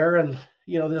I'm there, and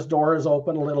this door is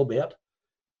open a little bit,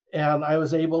 and I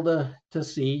was able to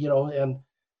see, and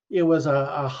it was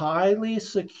a highly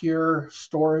secure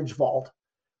storage vault.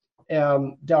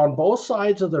 And down both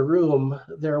sides of the room,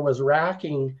 there was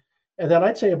racking, and then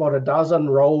I'd say about a dozen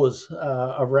rows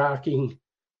of racking,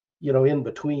 in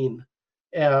between.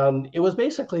 And it was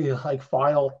basically like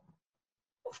file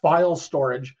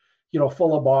storage,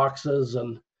 full of boxes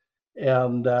and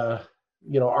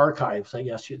archives, I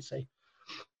guess you'd say.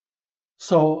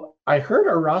 So I heard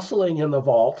a rustling in the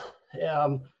vault,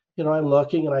 and I'm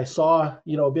looking, and I saw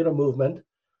a bit of movement.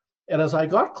 And as I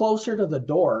got closer to the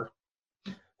door,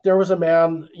 there was a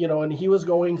man, and he was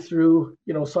going through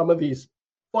some of these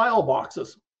file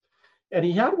boxes, and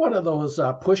he had one of those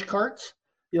push carts,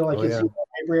 like Oh, you see yeah. in the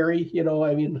library,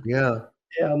 I mean, Yeah.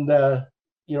 and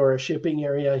or a shipping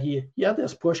area. He had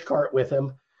this push cart with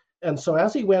him, and so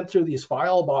as he went through these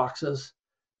file boxes,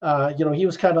 he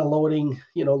was kind of loading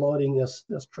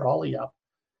this trolley up,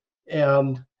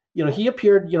 and he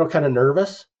appeared kind of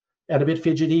nervous and a bit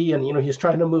fidgety, and he's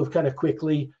trying to move kind of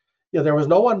quickly. There was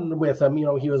no one with him.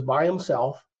 He was by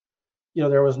himself.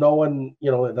 There was no one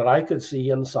that I could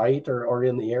see in sight or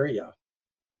in the area.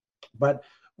 But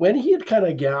when he had kind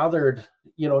of gathered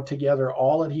together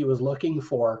all that he was looking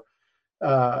for,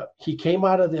 he came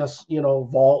out of this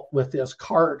vault with this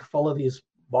cart full of these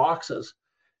boxes,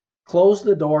 closed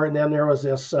the door, and then there was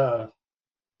this,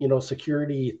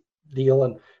 security deal,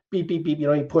 and beep, beep, beep,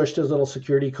 he pushed his little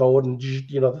security code, and,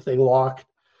 the thing locked.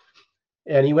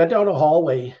 And he went down a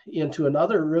hallway into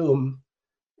another room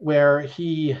where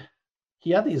he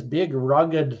had these big,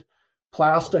 rugged,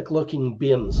 plastic-looking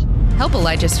bins. Help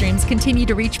Elijah Streams continue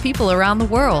to reach people around the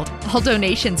world. All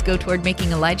donations go toward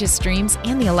making Elijah Streams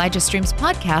and the Elijah Streams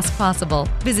podcast possible.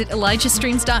 Visit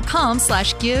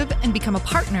ElijahStreams.com/give and become a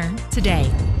partner today.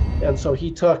 And so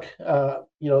he took,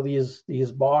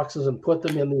 these boxes and put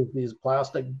them in these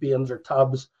plastic bins or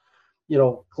tubs,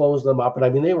 closed them up. And I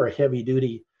mean, they were heavy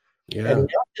duty. Yeah. And he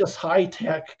got this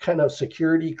high-tech kind of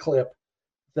security clip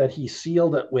that he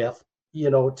sealed it with,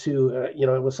 it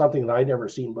was something that I'd never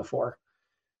seen before.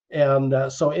 And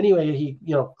so anyway, he,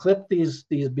 clipped these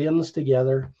bins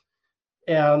together,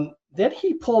 and then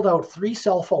he pulled out 3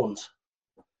 cell phones.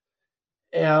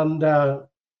 And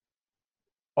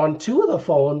on 2 of the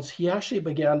phones, he actually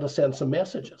began to send some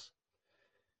messages.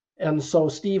 And so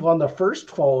Steve, on the first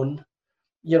phone,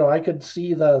 I could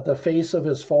see the face of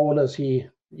his phone as he,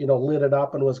 lit it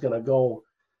up and was going to go.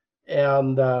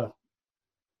 And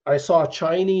I saw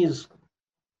Chinese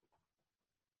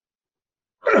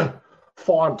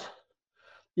font,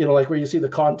 like where you see the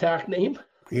contact name.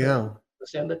 Yeah. To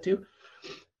send it to.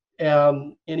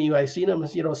 And anyway, I seen him,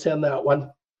 send that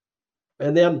one.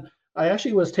 And then I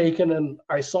actually was taken, and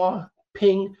I saw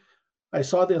ping. I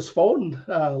saw this phone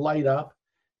light up,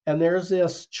 and there's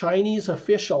this Chinese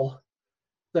official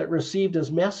that received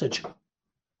his message.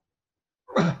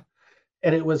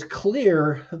 And it was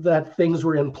clear that things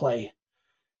were in play.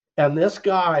 And this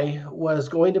guy was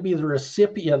going to be the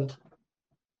recipient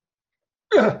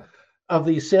of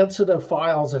these sensitive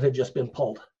files that had just been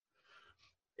pulled.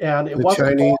 And it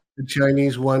wasn't the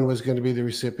Chinese one was going to be the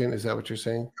recipient. Is that what you're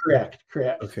saying? Correct.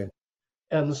 Okay.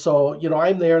 And so,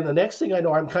 I'm there, and the next thing I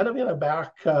know, I'm kind of in a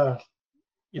back,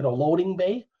 loading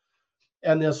bay,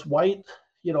 and this white,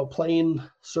 plain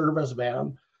service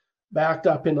van backed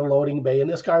up in the loading bay, and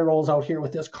this guy rolls out here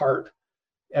with this cart,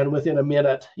 and within a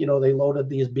minute, they loaded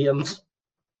these bins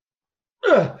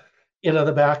into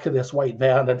the back of this white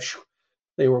van, and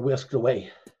they were whisked away.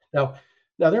 Now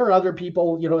there are other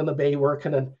people, in the bay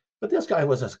working, but this guy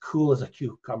was as cool as a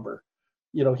cucumber.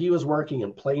 He was working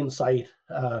in plain sight,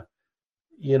 but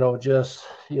he made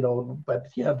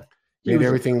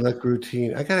everything look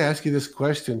routine. I got to ask you this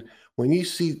question. When you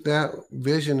see that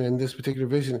vision and this particular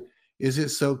vision, is it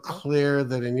so clear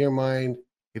that in your mind,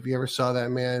 if you ever saw that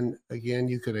man again,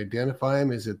 you could identify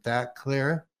him? Is it that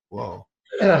clear? Whoa.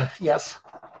 Yes.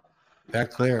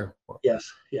 That clear?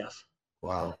 Yes.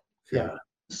 Wow. Okay. Yeah.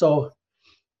 So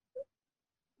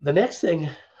the next thing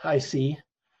I see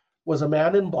was a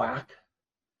man in black,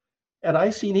 and I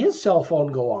seen his cell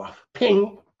phone go off.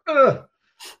 Ping.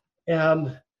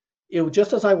 And it was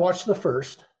just as I watched the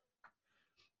first.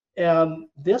 And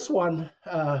this one,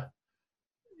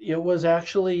 it was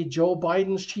actually Joe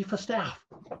Biden's chief of staff.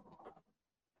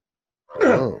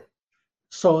 Oh.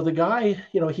 So the guy,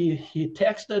 he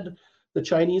texted the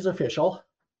Chinese official,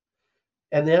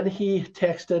 and then he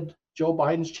texted Joe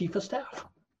Biden's chief of staff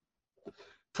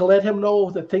to let him know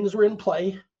that things were in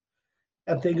play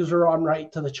and things were on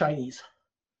right to the Chinese.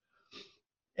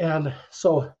 And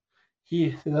so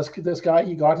this guy,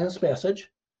 he got his message,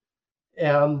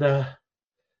 and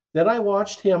then I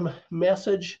watched him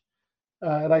message.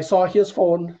 And I saw his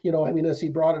phone, as he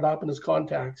brought it up in his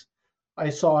contacts, I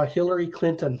saw Hillary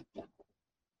Clinton.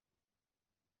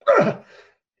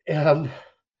 And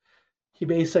he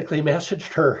basically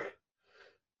messaged her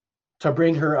to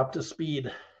bring her up to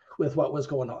speed with what was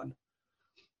going on.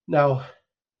 Now,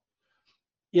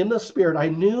 in the spirit, I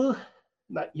knew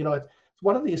that, it's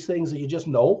one of these things that you just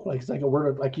know, like it's like a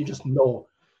word, like you just know.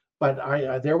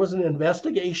 But there was an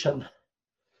investigation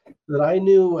that I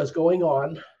knew was going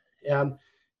on, and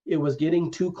it was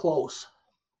getting too close.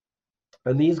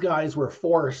 And these guys were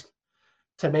forced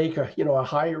to make a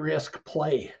high risk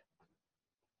play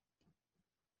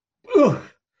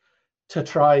to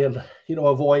try and,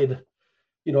 avoid,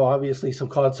 obviously some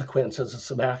consequences and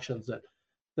some actions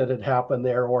that had happened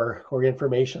there, or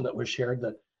information that was shared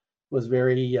that was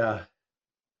very,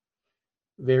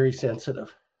 very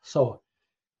sensitive. So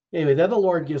anyway, then the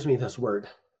Lord gives me this word.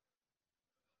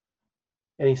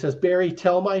 And he says, Barry,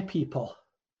 tell my people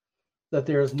that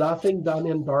there is nothing done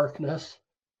in darkness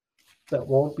that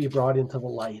won't be brought into the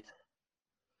light.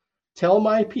 Tell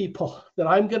my people that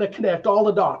I'm going to connect all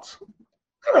the dots.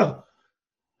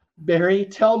 Barry,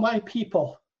 tell my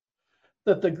people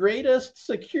that the greatest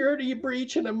security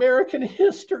breach in American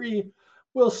history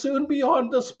will soon be on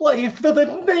display for the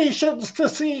nations to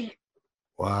see.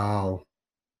 Wow.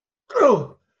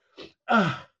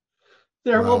 Ah,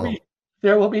 there will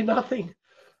Wow. be nothing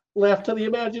left to the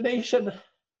imagination.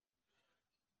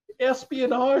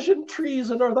 Espionage and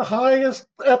treason are at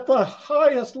the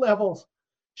highest levels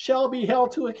shall be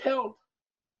held to account.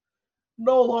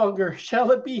 No longer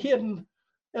shall it be hidden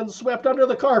and swept under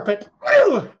the carpet.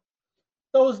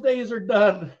 Those days are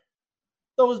done.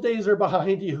 Those days are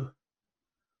behind you.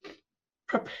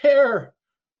 Prepare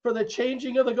for the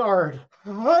changing of the guard.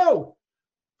 Oh,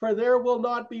 for there will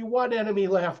not be one enemy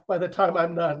left by the time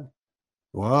I'm done.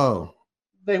 Whoa.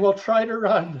 They will try to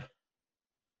run,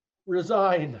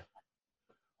 resign,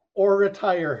 or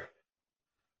retire,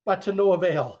 but to no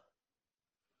avail,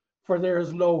 for there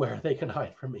is nowhere they can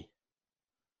hide from me.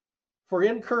 For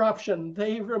in corruption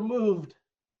they removed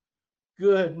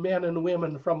good men and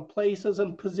women from places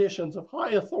and positions of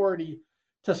high authority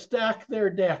to stack their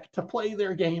deck, to play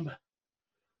their game.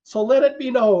 So let it be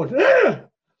known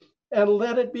and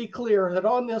let it be clear that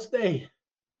on this day,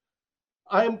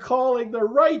 I am calling the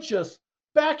righteous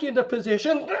back into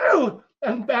position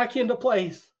and back into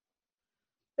place.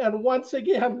 And once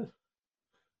again,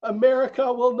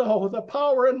 America will know the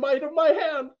power and might of my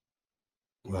hand.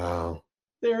 Wow.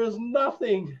 There is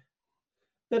nothing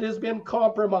that has been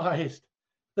compromised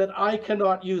that I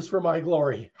cannot use for my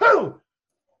glory.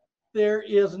 There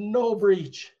is no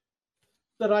breach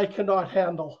that I cannot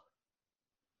handle.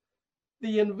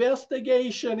 The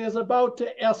investigation is about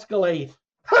to escalate.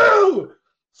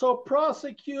 So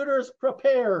prosecutors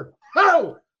prepare.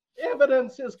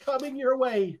 Evidence is coming your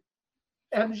way,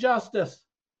 and justice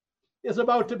is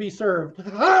about to be served.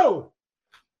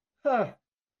 And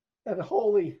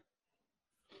holy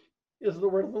is the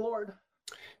word of the Lord.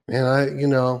 Man,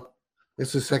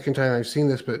 it's the second time I've seen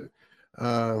this, but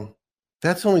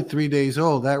that's only 3 days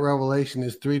old. That revelation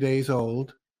is 3 days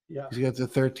old. Yeah. You got the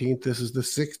 13th. This is the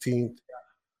 16th.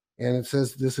 Yeah. And it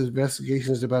says this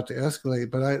investigation is about to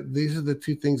escalate. But these are the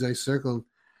two things I circled.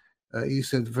 You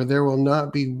said, for there will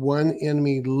not be one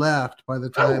enemy left by the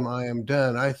time I am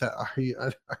done. I thought,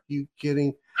 are you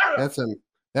kidding?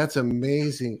 That's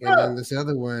amazing. And then this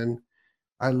other one,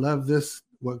 I love this,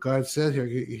 what God said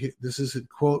here. This is a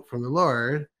quote from the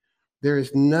Lord. There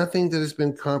is nothing that has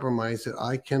been compromised that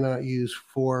I cannot use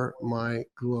for my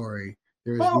glory.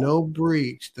 There is no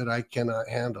breach that I cannot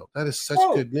handle. That is such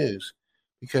good news,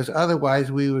 because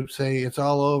otherwise we would say it's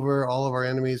all over. All of our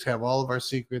enemies have all of our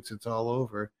secrets. It's all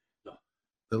over. No.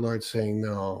 The Lord's saying,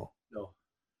 no.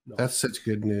 That's such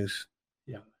good news.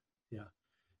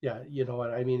 Yeah. You know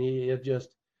what I mean?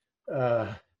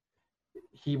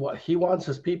 He wants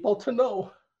his people to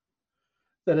know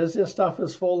that as this stuff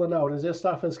is falling out, as this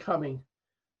stuff is coming,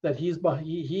 that he is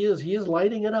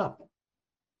lighting it up.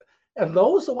 And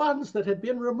those ones that had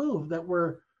been removed, that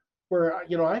were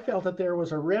I felt that there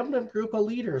was a remnant group of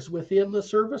leaders within the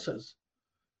services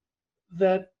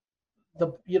that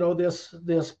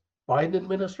this Biden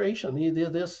administration,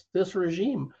 this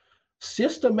regime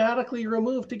systematically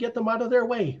removed to get them out of their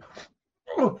way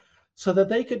so that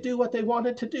they could do what they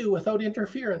wanted to do without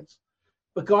interference.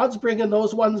 But God's bringing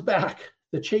those ones back.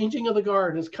 The changing of the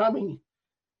guard is coming,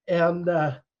 and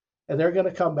they're going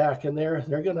to come back, and they're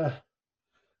not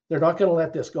going to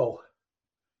let this go.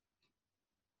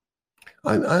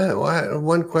 I have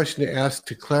one question to ask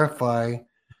to clarify.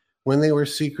 When they were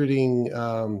secreting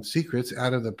secrets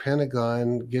out of the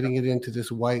Pentagon, getting it into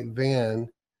this white van,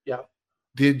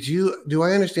 do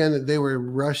I understand that they were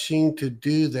rushing to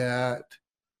do that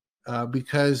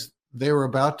because they were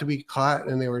about to be caught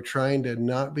and they were trying to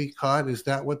not be caught? Is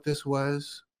that what this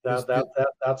was? That's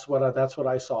what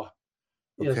I saw.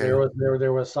 Okay. Is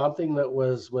there was something that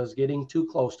was getting too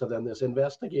close to them. This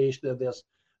investigation of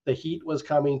the heat was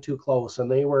coming too close,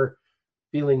 and they were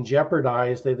feeling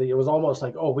jeopardized. It was almost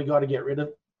like, we got to get rid of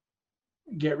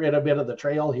a bit of the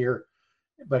trail here,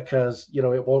 because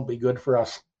it won't be good for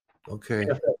us. Okay.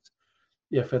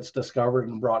 If it's discovered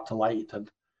and brought to light,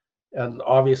 and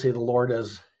obviously the Lord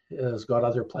has got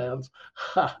other plans.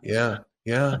 Yeah.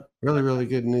 Really, really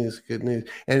good news. Good news.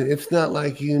 And it's not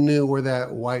like you knew where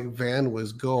that white van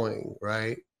was going,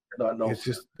 right? No. It's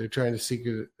just they're trying to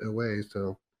secret it away.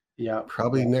 So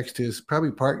probably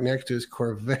parked next to his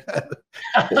Corvette.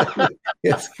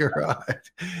 His garage.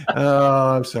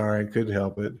 Oh, I'm sorry, I couldn't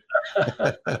help it.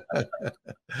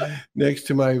 Next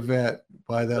to my vet,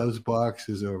 by those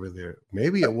boxes over there.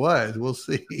 Maybe it was. We'll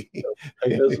see.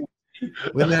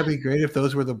 Wouldn't that be great if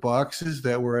those were the boxes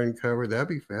that were uncovered? That'd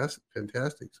be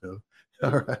fantastic. So,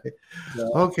 all right. Yeah.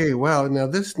 Okay, well, now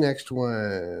this next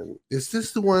one, is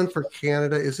this the one for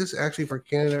Canada? Is this actually for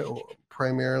Canada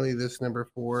primarily, this number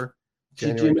 4?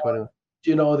 January 20? Do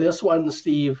you know this one,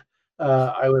 Steve?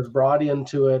 I was brought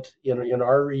into it in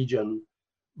our region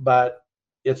but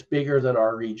it's bigger than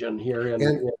our region here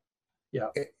yeah.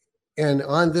 And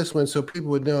on this one, so people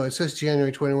would know, it says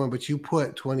January 21, but you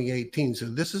put 2018. So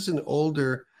this is an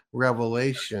older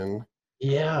revelation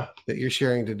Yeah. that you're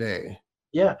sharing today.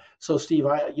 Yeah. So Steve,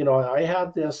 I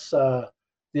had this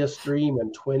this dream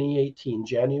in 2018,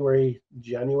 January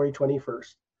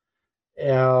 21st.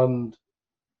 And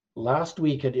last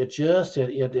week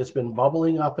it's been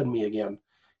bubbling up in me again.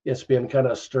 It's been kind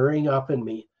of stirring up in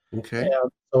me. Okay.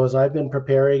 And so as I've been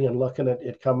preparing and looking at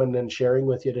it coming and sharing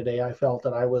with you today, I felt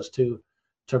that I was to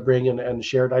bring in and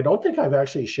share it. I don't think I've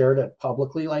actually shared it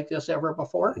publicly like this ever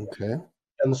before. Okay.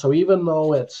 And so even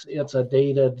though it's a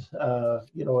dated,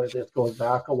 it goes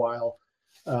back a while,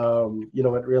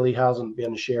 it really hasn't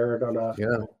been shared on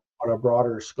a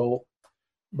broader scope.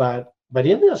 But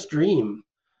in this dream,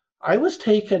 I was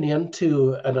taken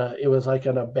into it was like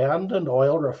an abandoned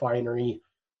oil refinery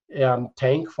and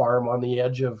tank farm on the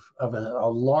edge of a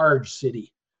large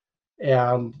city.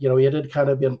 And, it had kind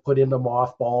of been put into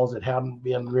mothballs. It hadn't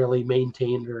been really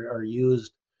maintained or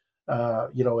used, in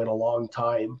a long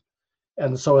time.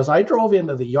 And so as I drove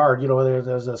into the yard,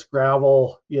 there's this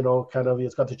gravel,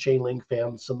 it's got the chain link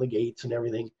fence and the gates and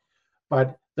everything.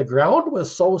 But the ground was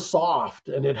so soft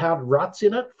and it had ruts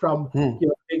in it from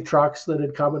big trucks that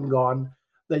had come and gone,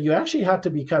 that you actually had to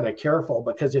be kind of careful,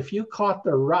 because if you caught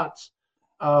the ruts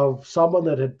of someone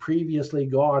that had previously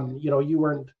gone, you're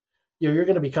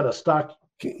going to be kind of stuck.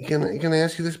 Can I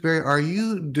ask you this, Barry? Are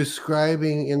you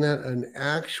describing in that an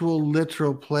actual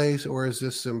literal place, or is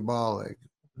this symbolic?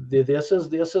 This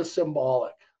is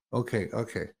symbolic. Okay.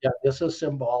 Yeah, this is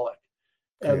symbolic.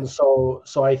 Okay. And so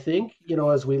I think,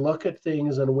 as we look at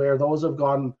things and where those have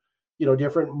gone,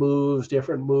 different moves,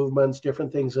 different movements,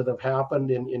 different things that have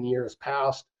happened in years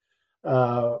past,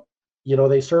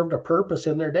 they served a purpose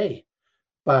in their day.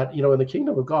 But, in the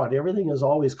kingdom of God, everything is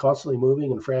always constantly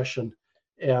moving and fresh and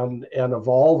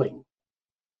evolving.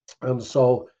 And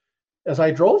so as I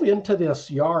drove into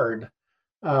this yard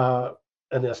and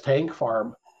this tank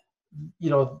farm,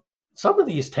 some of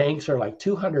these tanks are like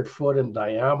 200 foot in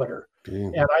diameter.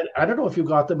 And I don't know if you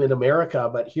got them in America,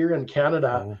 but here in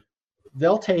Canada,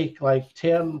 they'll take like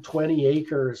 10, 20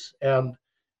 acres and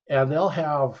they'll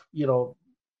have,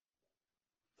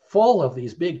 full of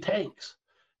these big tanks.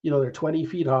 They're 20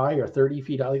 feet high or 30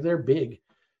 feet high. Like, they're big.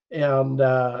 And,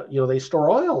 they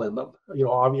store oil in them,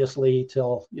 obviously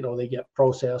till, they get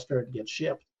processed or it gets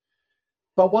shipped.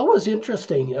 But what was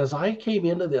interesting, as I came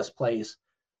into this place,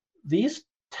 these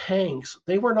tanks,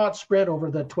 they were not spread over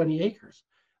the 20 acres.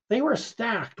 They were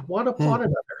stacked one upon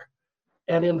another.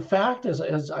 And in fact,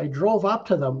 as I drove up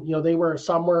to them, they were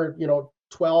somewhere,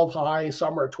 12 high,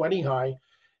 some were 20 high,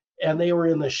 and they were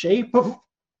in the shape of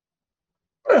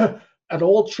an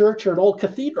old church or an old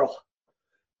cathedral.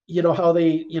 How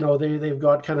they've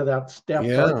got kind of that step.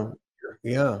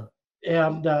 Yeah.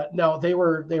 And now they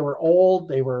were old,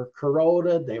 they were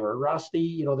corroded, they were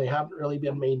rusty, they hadn't really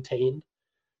been maintained.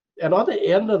 And on the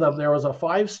end of them, there was a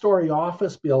 5-story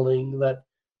office building that,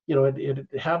 it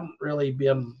hadn't really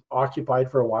been occupied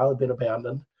for a while, it had been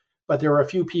abandoned. But there were a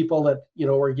few people that,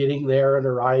 were getting there and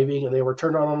arriving, and they were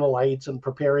turning on the lights and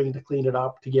preparing to clean it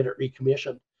up to get it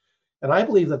recommissioned. And I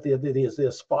believe that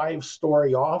this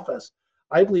 5-story office,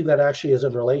 I believe that actually is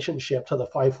in relationship to the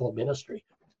fivefold ministry.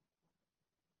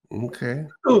 Okay.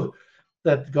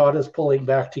 That God is pulling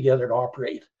back together to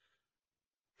operate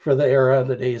for the era and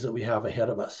the days that we have ahead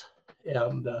of us.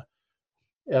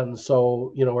 And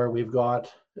so, where we've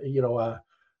got,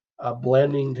 a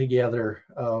blending together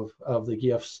of the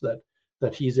gifts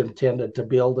that he's intended to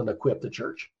build and equip the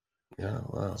church. Yeah,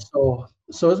 wow.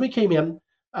 So as we came in,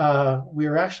 we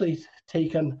were actually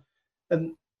taken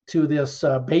to this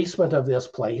basement of this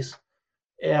place,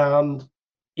 and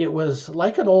it was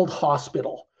like an old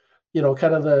hospital,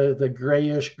 kind of the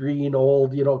grayish green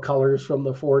old, colors from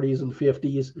the 40s and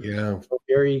 50s. Yeah. So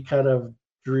very kind of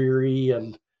dreary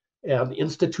and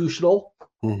institutional.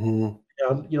 Mm-hmm.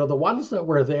 And, the ones that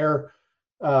were there,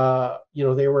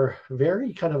 they were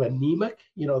very kind of anemic.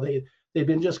 They'd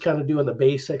been just kind of doing the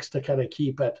basics to kind of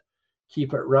keep it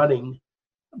running.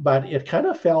 But it kind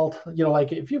of felt,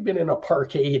 like if you've been in a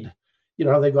parkade,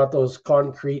 how they got those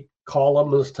concrete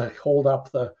columns to hold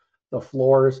up the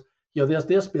floors.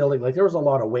 This building, like, there was a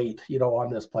lot of weight,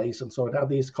 on this place. And so it had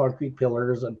these concrete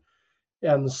pillars.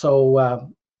 And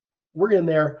so we're in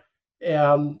there,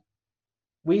 and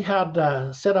we had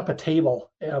set up a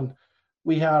table, and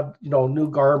we had, new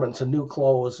garments and new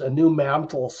clothes and new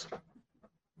mantles,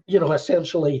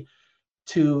 essentially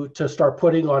to start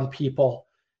putting on people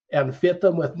and fit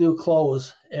them with new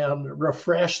clothes and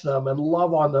refresh them and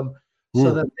love on them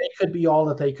so that they could be all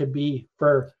that they could be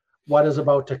for what is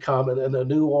about to come, and the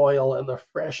new oil and the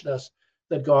freshness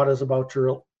that God is about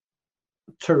to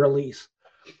release.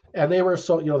 And they were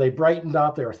so, they brightened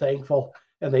up, they were thankful,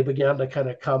 and they began to kind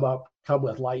of come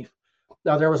with life.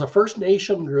 Now, there was a First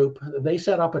Nation group, and they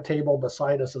set up a table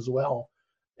beside us as well.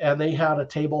 And they had a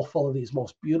table full of these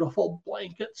most beautiful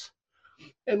blankets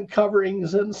and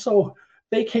coverings. And so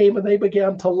they came and they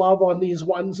began to love on these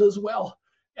ones as well.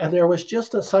 And there was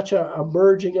just such a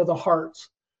merging of the hearts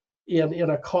in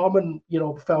a common,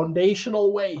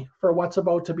 foundational way for what's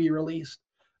about to be released,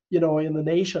 in the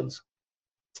nations.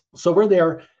 So we're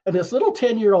there, and this little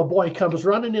 10-year-old boy comes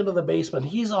running into the basement.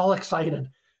 He's all excited.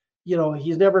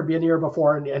 He's never been here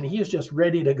before, and he's just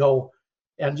ready to go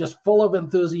and just full of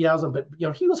enthusiasm. But,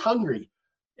 he was hungry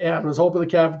and was hoping the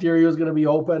cafeteria was going to be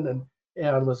open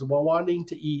and was wanting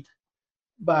to eat.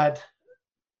 But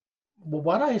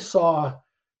what I saw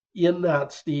in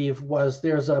that, Steve, was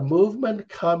there's a movement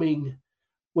coming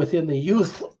within the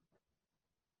youth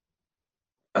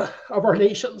of our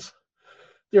nations.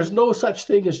 There's no such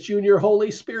thing as junior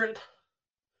Holy Spirit.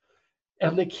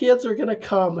 And the kids are going to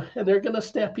come and they're going to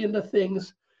step into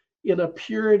things in a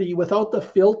purity without the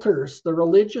filters, the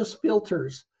religious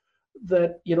filters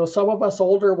that, some of us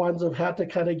older ones have had to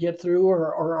kind of get through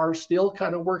or are still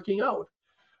kind of working out.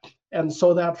 And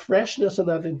so that freshness and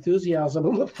that enthusiasm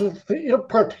and the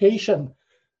impartation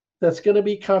that's going to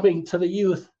be coming to the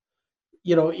youth,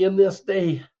 in this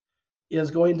day is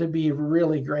going to be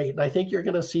really great. And I think you're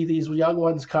going to see these young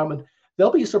ones coming.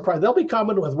 They'll be surprised. They'll be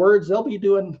coming with words. They'll be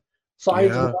doing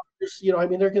signs and wonders.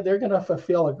 They're going to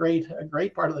fulfill a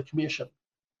great part of the commission.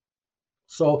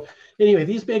 So anyway,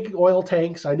 these big oil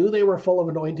tanks, I knew they were full of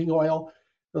anointing oil.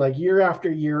 Like year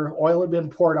after year, oil had been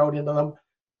poured out into them.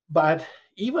 But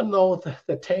even though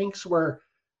the tanks were,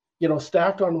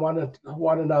 stacked on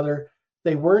one another,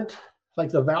 they weren't, like,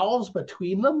 the valves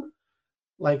between them,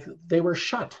 like, they were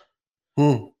shut.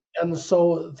 And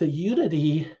so the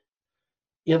unity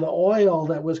in the oil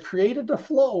that was created to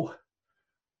flow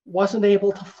wasn't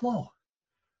able to flow.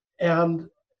 And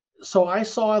so I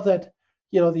saw that,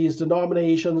 these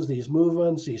denominations, these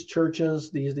movements, these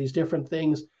churches, these different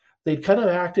things, they'd kind of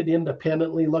acted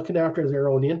independently, looking after their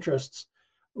own interests,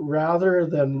 rather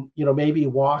than, maybe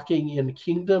walking in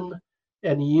kingdom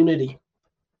and unity,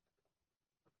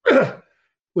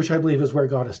 which I believe is where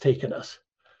God has taken us.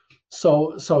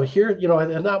 So here,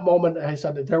 in that moment, I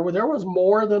said there was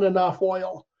more than enough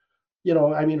oil,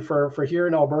 for here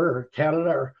in Alberta or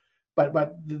Canada,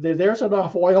 but there's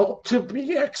enough oil to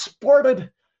be exported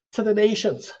to the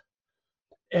nations.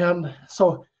 And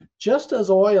so just as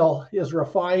oil is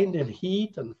refined in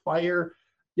heat and fire,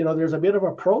 there's a bit of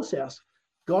a process.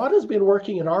 God has been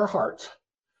working in our hearts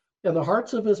and the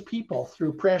hearts of his people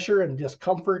through pressure and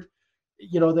discomfort,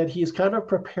 that he's kind of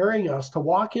preparing us to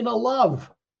walk in a love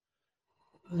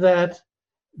that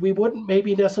we wouldn't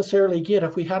maybe necessarily get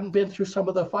if we hadn't been through some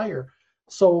of the fire.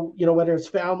 So, whether it's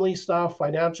family stuff,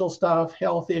 financial stuff,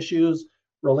 health issues,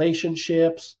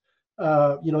 relationships,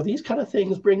 these kind of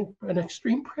things bring an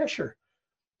extreme pressure.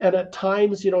 And at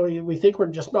times, we think we're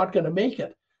just not going to make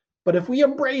it. But if we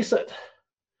embrace it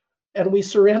and we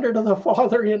surrender to the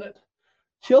Father in it,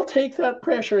 he'll take that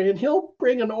pressure and he'll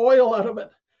bring an oil out of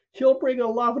it. He'll bring a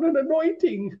love and an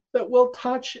anointing that will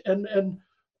touch and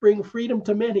bring freedom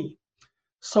to many.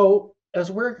 So as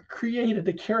we're created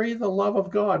to carry the love of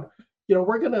God,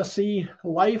 we're going to see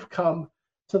life come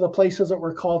to the places that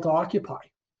we're called to occupy.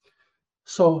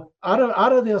 So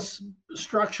out of this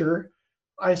structure,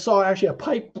 I saw actually a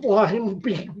pipeline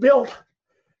being built,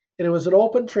 and it was an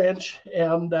open trench,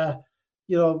 and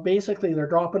basically they're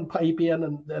dropping pipe in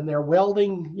and they're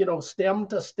welding, stem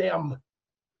to stem,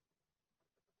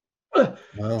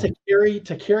 wow,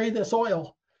 to carry this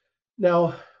oil.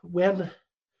 Now,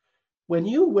 when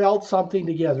you weld something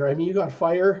together, you got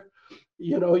fire,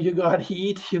 you got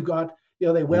heat, you got,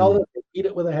 they weld it, they heat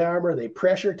it with a hammer, they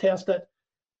pressure test it.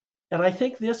 And I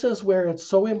think this is where it's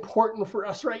so important for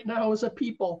us right now as a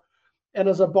people and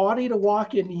as a body to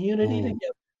walk in unity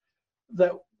together,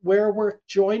 that where we're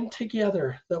joined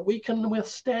together, that we can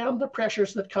withstand the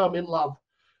pressures that come in love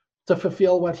to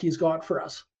fulfill what he's got for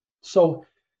us. So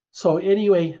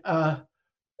anyway,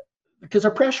 because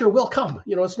the pressure will come,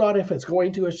 it's not if it's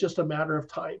going to, it's just a matter of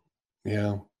time.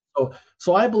 Yeah.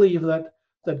 So I believe that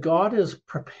God is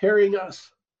preparing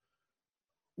us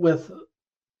with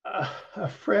a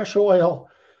fresh oil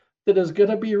that is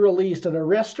going to be released, and a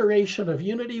restoration of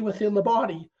unity within the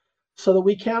body so that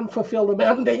we can fulfill the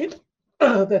mandate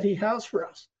that he has for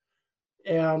us.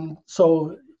 And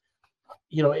so,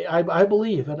 I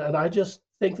believe, and I just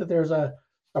think that there's a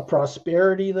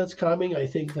prosperity that's coming. I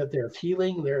think that there's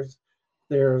healing, there's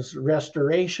There's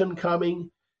restoration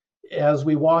coming as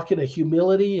we walk in a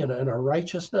humility and a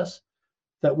righteousness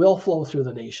that will flow through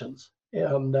the nations.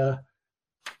 And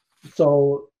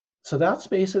so that's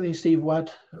basically, Steve,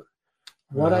 what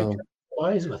I can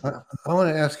advise with. I want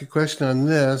to ask a question on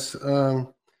this.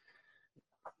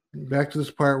 Back to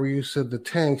this part where you said the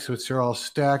tanks, which are all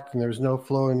stacked and there's no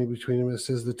flow in between them. It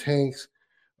says the tanks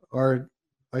are,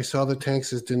 I saw the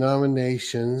tanks as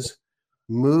denominations,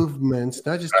 movements,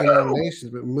 not just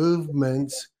denominations, but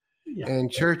movements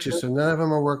and churches. So none of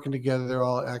them are working together. They're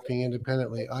all acting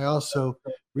independently. I also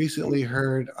recently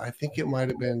heard, I think it might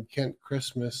have been Kent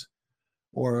Christmas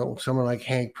or someone like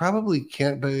Hank, probably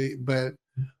Kent, but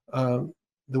the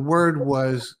word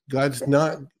was God's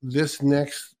not this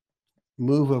next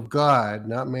move of God,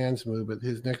 not man's move, but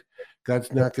his next,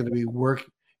 God's not going to be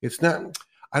it's not,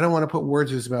 I don't want to put words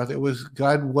in his mouth. It was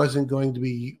God wasn't going to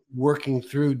be working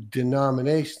through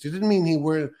denominations. It didn't mean he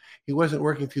wasn't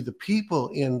working through the people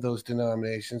in those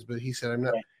denominations, but he said, I'm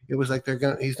not, it was like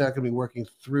he's not going to be working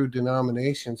through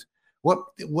denominations. What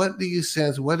do you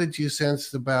sense? What did you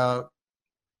sense about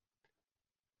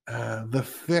the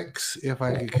fix, if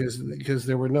I could, because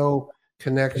there were no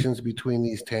connections between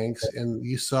these tanks and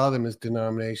you saw them as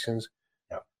denominations.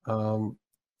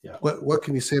 What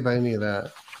can you say about any of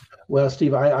that? Well,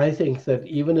 Steve, I think that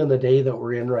even in the day that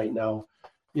we're in right now,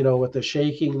 with the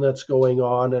shaking that's going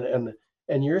on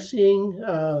and you're seeing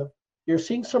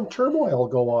some turmoil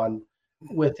go on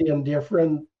within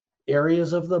different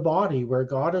areas of the body where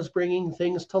God is bringing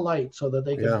things to light so that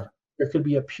there could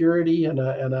be a purity and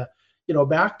a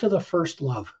back to the first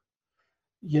love.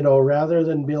 Rather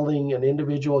than building an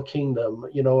individual kingdom,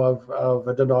 of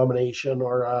a denomination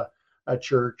or a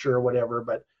church or whatever,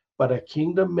 but a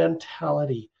kingdom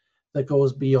mentality that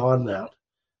goes beyond that.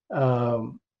 I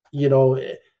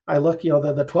look,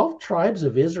 the 12 tribes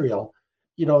of Israel,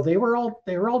 they were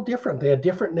all different. They had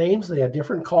different names, they had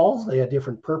different calls, they had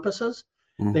different purposes.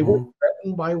 Mm-hmm. They weren't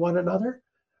threatened by one another.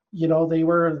 They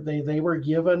were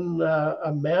given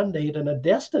a mandate and a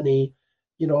destiny,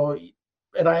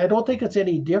 and I don't think it's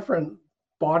any different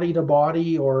body to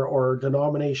body or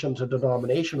denomination to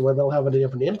denomination where they'll have a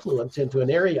different influence into an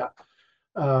area.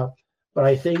 But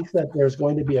I think that there's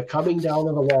going to be a coming down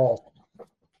of the wall.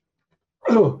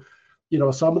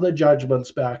 Some of the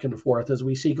judgments back and forth as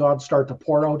we see God start to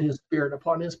pour out his spirit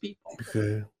upon his people.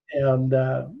 Okay. And,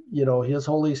 his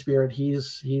Holy Spirit,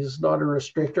 he's not a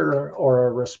restrictor or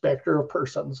a respecter of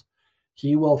persons.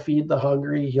 He will feed the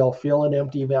hungry. He'll fill an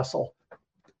empty vessel.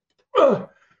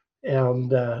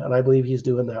 And I believe he's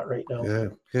doing that right now. Yeah,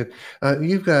 good.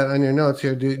 You've got on your notes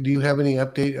here. Do you have any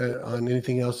update on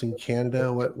anything else in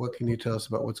Canada? What can you tell us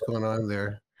about what's going on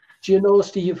there? Do you know,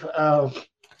 Steve? I've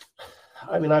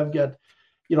got,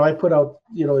 I put out,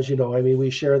 as we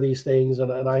share these things,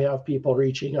 and I have people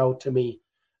reaching out to me,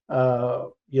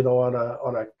 on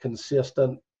a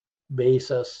consistent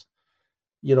basis,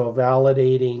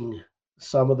 validating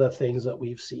some of the things that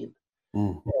we've seen.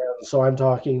 Mm. So I'm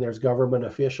talking, there's government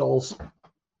officials,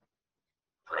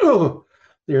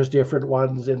 there's different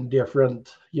ones in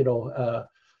different,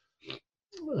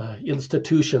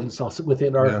 institutions also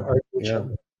within our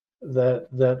nation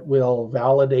that will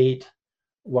validate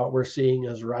what we're seeing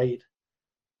as right.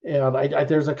 And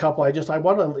there's a couple, I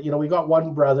want to, we got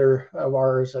one brother of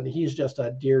ours and he's just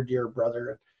a dear, dear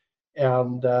brother.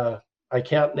 And I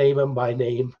can't name him by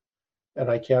name and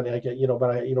we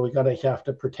gotta have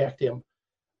to protect him.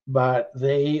 But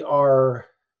they've got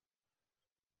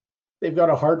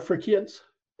a heart for kids,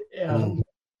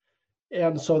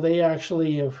 and so they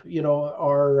actually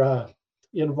are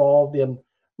involved in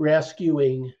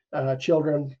rescuing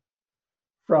children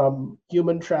from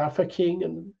human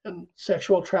trafficking and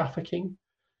sexual trafficking,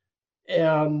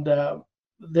 and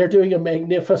they're doing a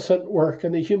magnificent work.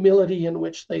 And the humility in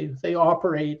which they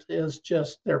operate is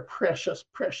just, they're precious,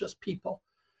 precious people.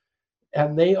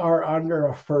 And they are under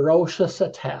a ferocious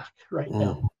attack right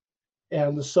now.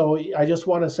 And so I just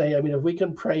want to say, if we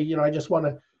can pray, I just want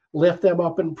to lift them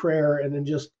up in prayer and then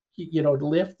just,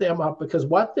 lift them up, because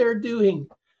what they're doing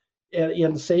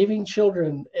in saving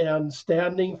children and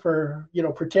standing for,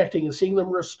 protecting and seeing them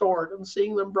restored and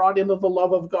seeing them brought into the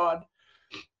love of God,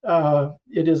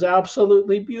 it is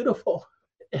absolutely beautiful.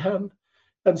 And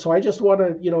so I just want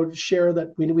to, share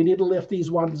that we need to lift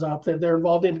these ones up. They're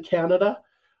involved in Canada.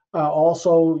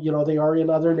 Also, they are in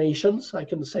other nations, I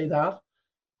can say that.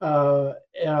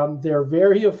 And they're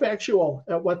very effectual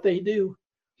at what they do.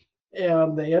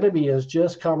 And the enemy is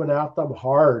just coming at them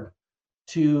hard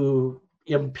to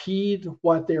impede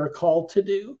what they're called to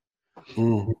do.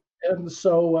 Mm. And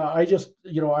so I just,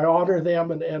 I honor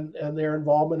them and their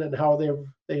involvement and how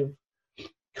they've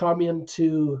come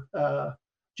into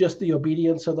just the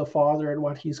obedience of the Father and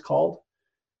what He's called.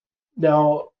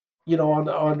 Now,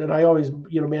 and I always,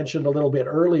 mentioned a little bit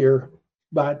earlier,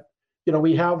 but,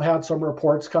 we have had some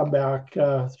reports come back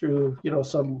through,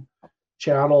 some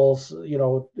channels,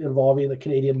 involving the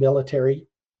Canadian military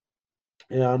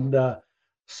and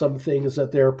some things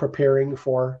that they're preparing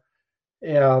for.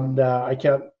 And I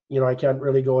can't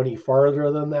really go any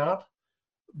farther than that.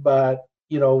 But,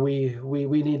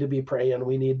 we need to be praying.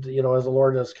 We need, as the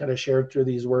Lord has kind of shared through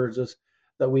these words, is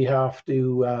that we have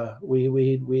to,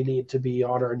 we need to be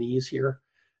on our knees here.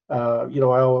 I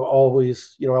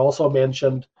always, I also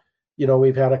mentioned,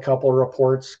 we've had a couple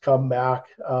reports come back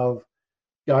of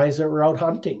guys that were out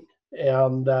hunting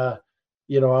and, out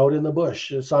in the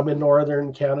bush, some in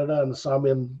northern Canada and some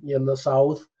in the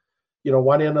south,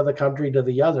 one end of the country to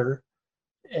the other.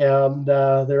 And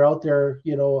they're out there,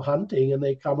 hunting, and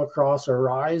they come across a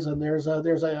rise, and there's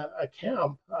a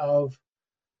camp of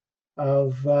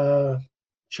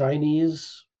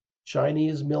Chinese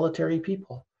military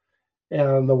people.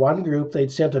 And the one group,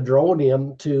 they'd sent a drone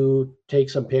in to take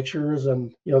some pictures,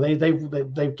 and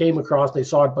they came across, they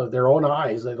saw it with their own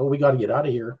eyes. They thought, we got to get out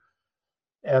of here.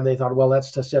 And they thought, well,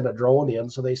 let's just send a drone in.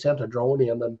 So they sent a drone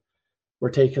in, and we're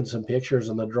taking some pictures,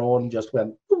 and the drone just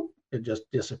went, it just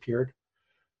disappeared.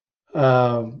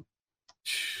 So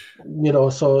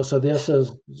this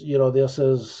is,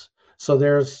 so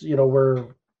there's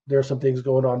some things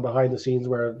going on behind the scenes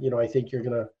where, I think you're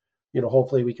going to,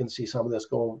 hopefully we can see some of this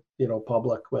go,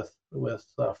 public with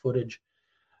footage.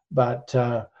 But,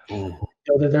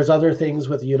 there's other things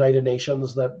with the United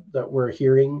Nations that we're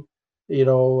hearing,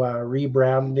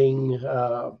 rebranding,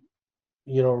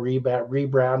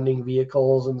 rebranding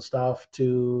vehicles and stuff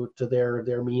to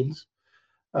their means.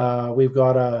 We've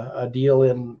got a deal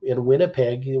in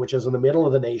Winnipeg, which is in the middle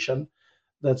of the nation,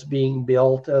 that's being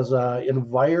built as an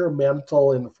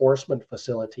environmental enforcement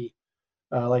facility,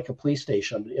 like a police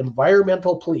station,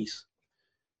 environmental police.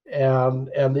 And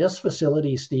this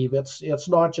facility, Steve, it's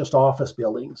not just office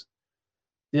buildings.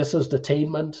 This is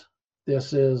detainment.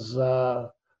 This is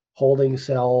holding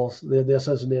cells. This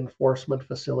is an enforcement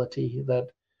facility that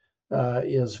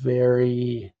is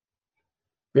very,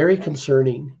 very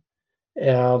concerning.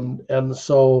 And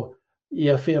so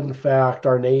if in fact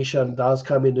our nation does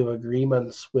come into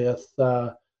agreements with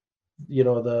the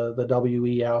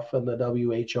WEF and the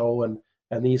WHO and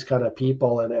these kind of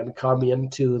people and come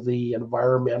into the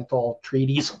environmental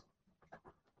treaties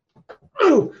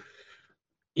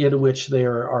in which they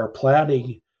are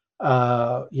planning,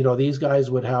 these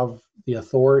guys would have the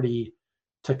authority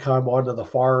to come onto the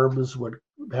farms, would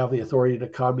have the authority to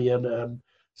come in and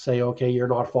say, okay, you're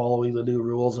not following the new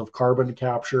rules of carbon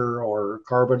capture or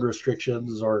carbon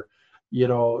restrictions, or,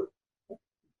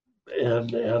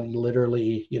 and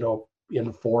literally,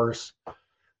 enforce,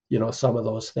 some of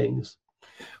those things.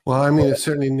 Well, I mean, it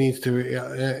certainly needs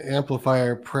to amplify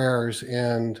our prayers.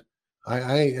 And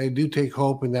I do take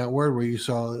hope in that word where you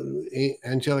saw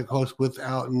angelic hosts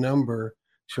without number,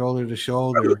 shoulder to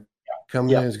shoulder,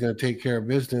 coming in is going to take care of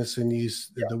business. And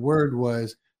the word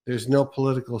was, there's no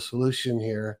political solution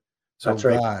here. So that's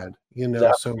right. God,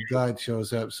 so God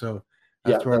shows up. So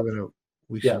that's where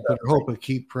we should put our hope and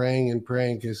keep praying and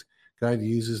praying, because God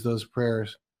uses those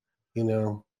prayers,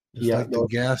 it's like the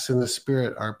gas in the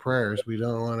spirit, our prayers. We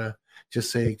don't want to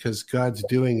just say, because God's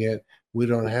doing it, we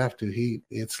don't have to.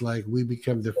 It's like we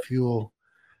become the fuel,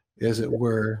 as it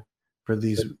were, for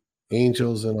these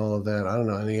angels and all of that. I don't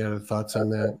know. Any other thoughts on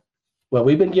that? Well,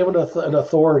 we've been given an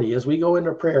authority as we go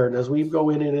into prayer and as we go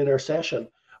in intercession.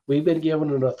 We've been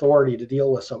given an authority to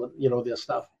deal with some of this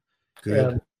stuff.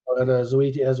 Good. And as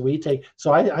we take,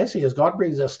 so I see as God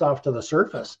brings this stuff to the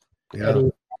surface,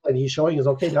 and he's showing us,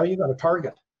 okay, now you got a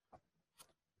target.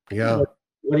 Yeah.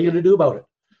 What are you going to do about it?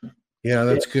 Yeah,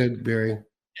 that's good, Barry.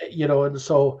 And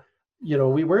so,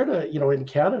 we're in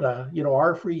Canada,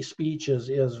 our free speech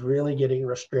is really getting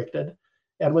restricted,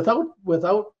 and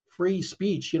without free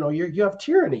speech, you have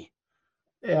tyranny,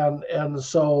 and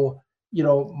so,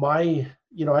 I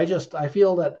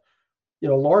feel that,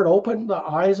 Lord, open the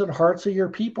eyes and hearts of your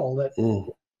people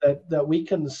that we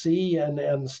can see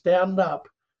and stand up,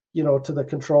 to the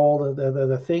control,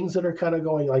 the things that are kind of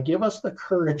going, like, give us the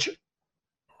courage,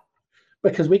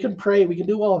 because we can pray, we can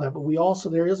do all that, but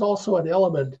there is also an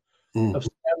element of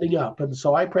standing up. And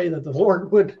so I pray that the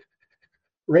Lord would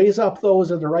raise up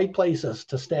those in the right places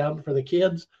to stand for the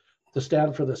kids, to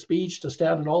stand for the speech, to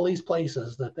stand in all these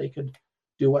places that they could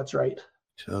do what's right.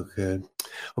 So good.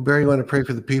 Well, Barry, you want to pray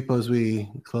for the people as we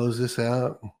close this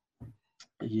out?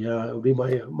 Yeah, it would be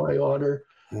my honor.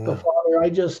 Yeah. But Father,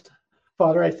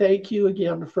 Father, I thank you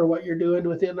again for what you're doing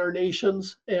within our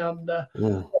nations. And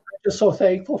I'm just so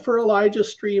thankful for Elijah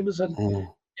Streams and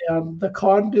the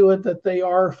conduit that they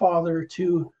are, Father,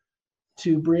 to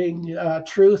bring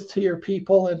truth to your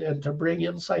people and to bring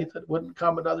insight that wouldn't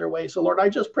come another way. So, Lord, I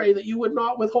just pray that you would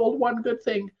not withhold one good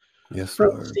thing from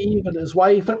Lord. Steve and his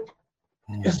wife and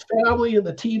his family and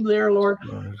the team there, Lord.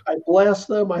 I bless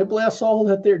them. I bless all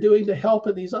that they're doing to help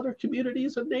in these other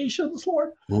communities and nations,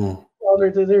 Lord.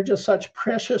 Father, they're just such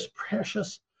precious,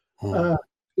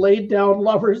 laid down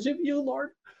lovers of you, Lord,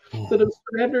 that have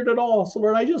surrendered it all. So,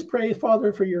 Lord, I just pray,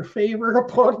 Father, for your favor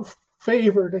upon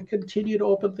favor to continue to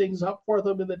open things up for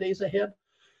them in the days ahead.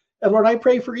 And Lord, I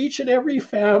pray for each and every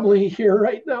family here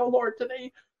right now, Lord,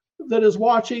 today that is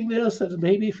watching this and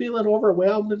maybe feeling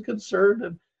overwhelmed and concerned,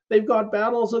 and they've got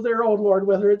battles of their own, Lord,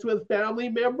 whether it's with family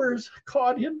members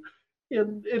caught in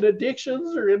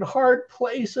addictions or in hard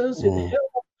places in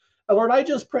hell. And Lord, I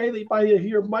just pray that by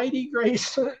your mighty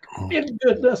grace and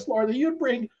goodness, Lord, that you'd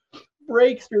bring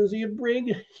breakthroughs, that you'd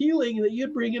bring healing, that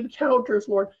you'd bring encounters,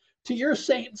 Lord, to your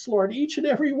saints, Lord, each and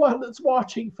every one that's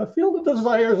watching. Fulfill the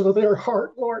desires of their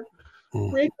heart, Lord.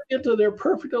 Bring them into their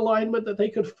perfect alignment that they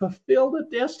could fulfill the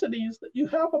destinies that you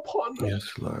have upon them. Yes,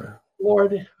 Lord.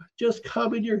 Lord, just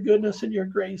come in your goodness and your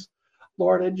grace,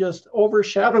 Lord, and just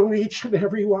overshadow each and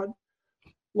every one.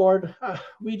 Lord,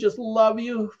 we just love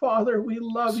you, Father. We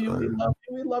love you. We love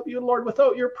you. We love you. Lord,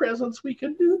 without your presence, we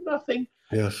can do nothing.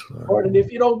 Yes, Lord. Lord, and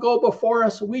if you don't go before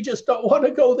us, we just don't want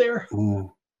to go there.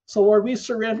 So, Lord, we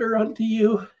surrender unto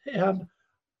you.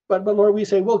 But Lord, we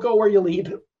say, we'll go where you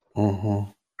lead.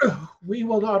 We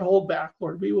will not hold back,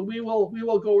 Lord. We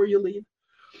will go where you lead.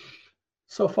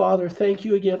 So, Father, thank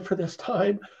you again for this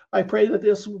time. I pray that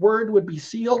this word would be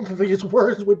sealed, these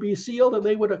words would be sealed, and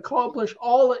they would accomplish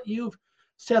all that you've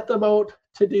set them out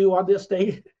to do on this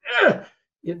day.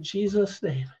 In Jesus'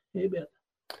 name, amen.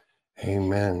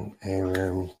 Amen.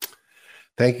 Amen.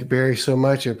 Thank you, Barry, so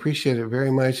much. I appreciate it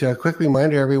very much. A quick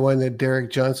reminder, everyone, that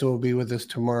Derek Johnson will be with us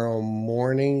tomorrow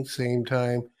morning, same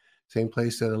time, same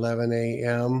place at 11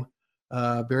 a.m.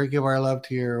 Barry, give our love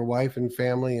to your wife and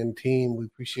family and team. We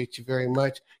appreciate you very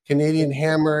much. Canadian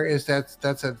Hammer, that's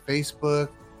at Facebook?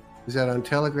 Is that on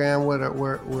Telegram? Where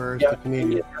is the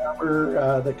Canadian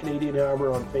Hammer? The Canadian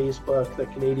Hammer on Facebook, the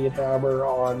Canadian Hammer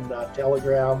on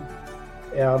Telegram,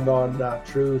 and on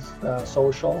Truth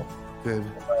Social. Good.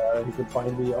 You can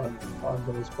find me on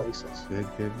those places. Good.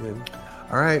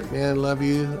 All right, man. Love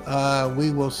you.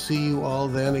 We will see you all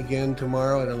then again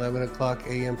tomorrow at 11 o'clock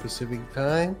a.m. Pacific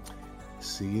time.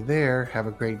 See you there. Have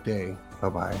a great day.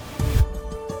 Bye-bye.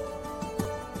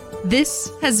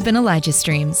 This has been Elijah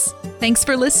Streams. Thanks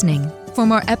for listening. For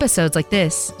more episodes like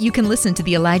this, you can listen to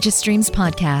the Elijah Streams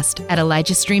podcast at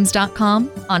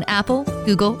ElijahStreams.com on Apple,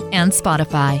 Google, and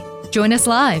Spotify. Join us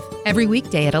live every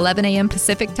weekday at 11 a.m.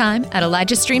 Pacific time at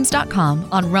ElijahStreams.com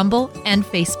on Rumble and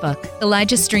Facebook.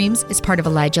 Elijah Streams is part of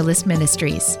Elijah List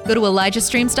Ministries. Go to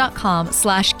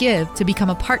ElijahStreams.com/give to become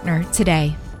a partner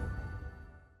today.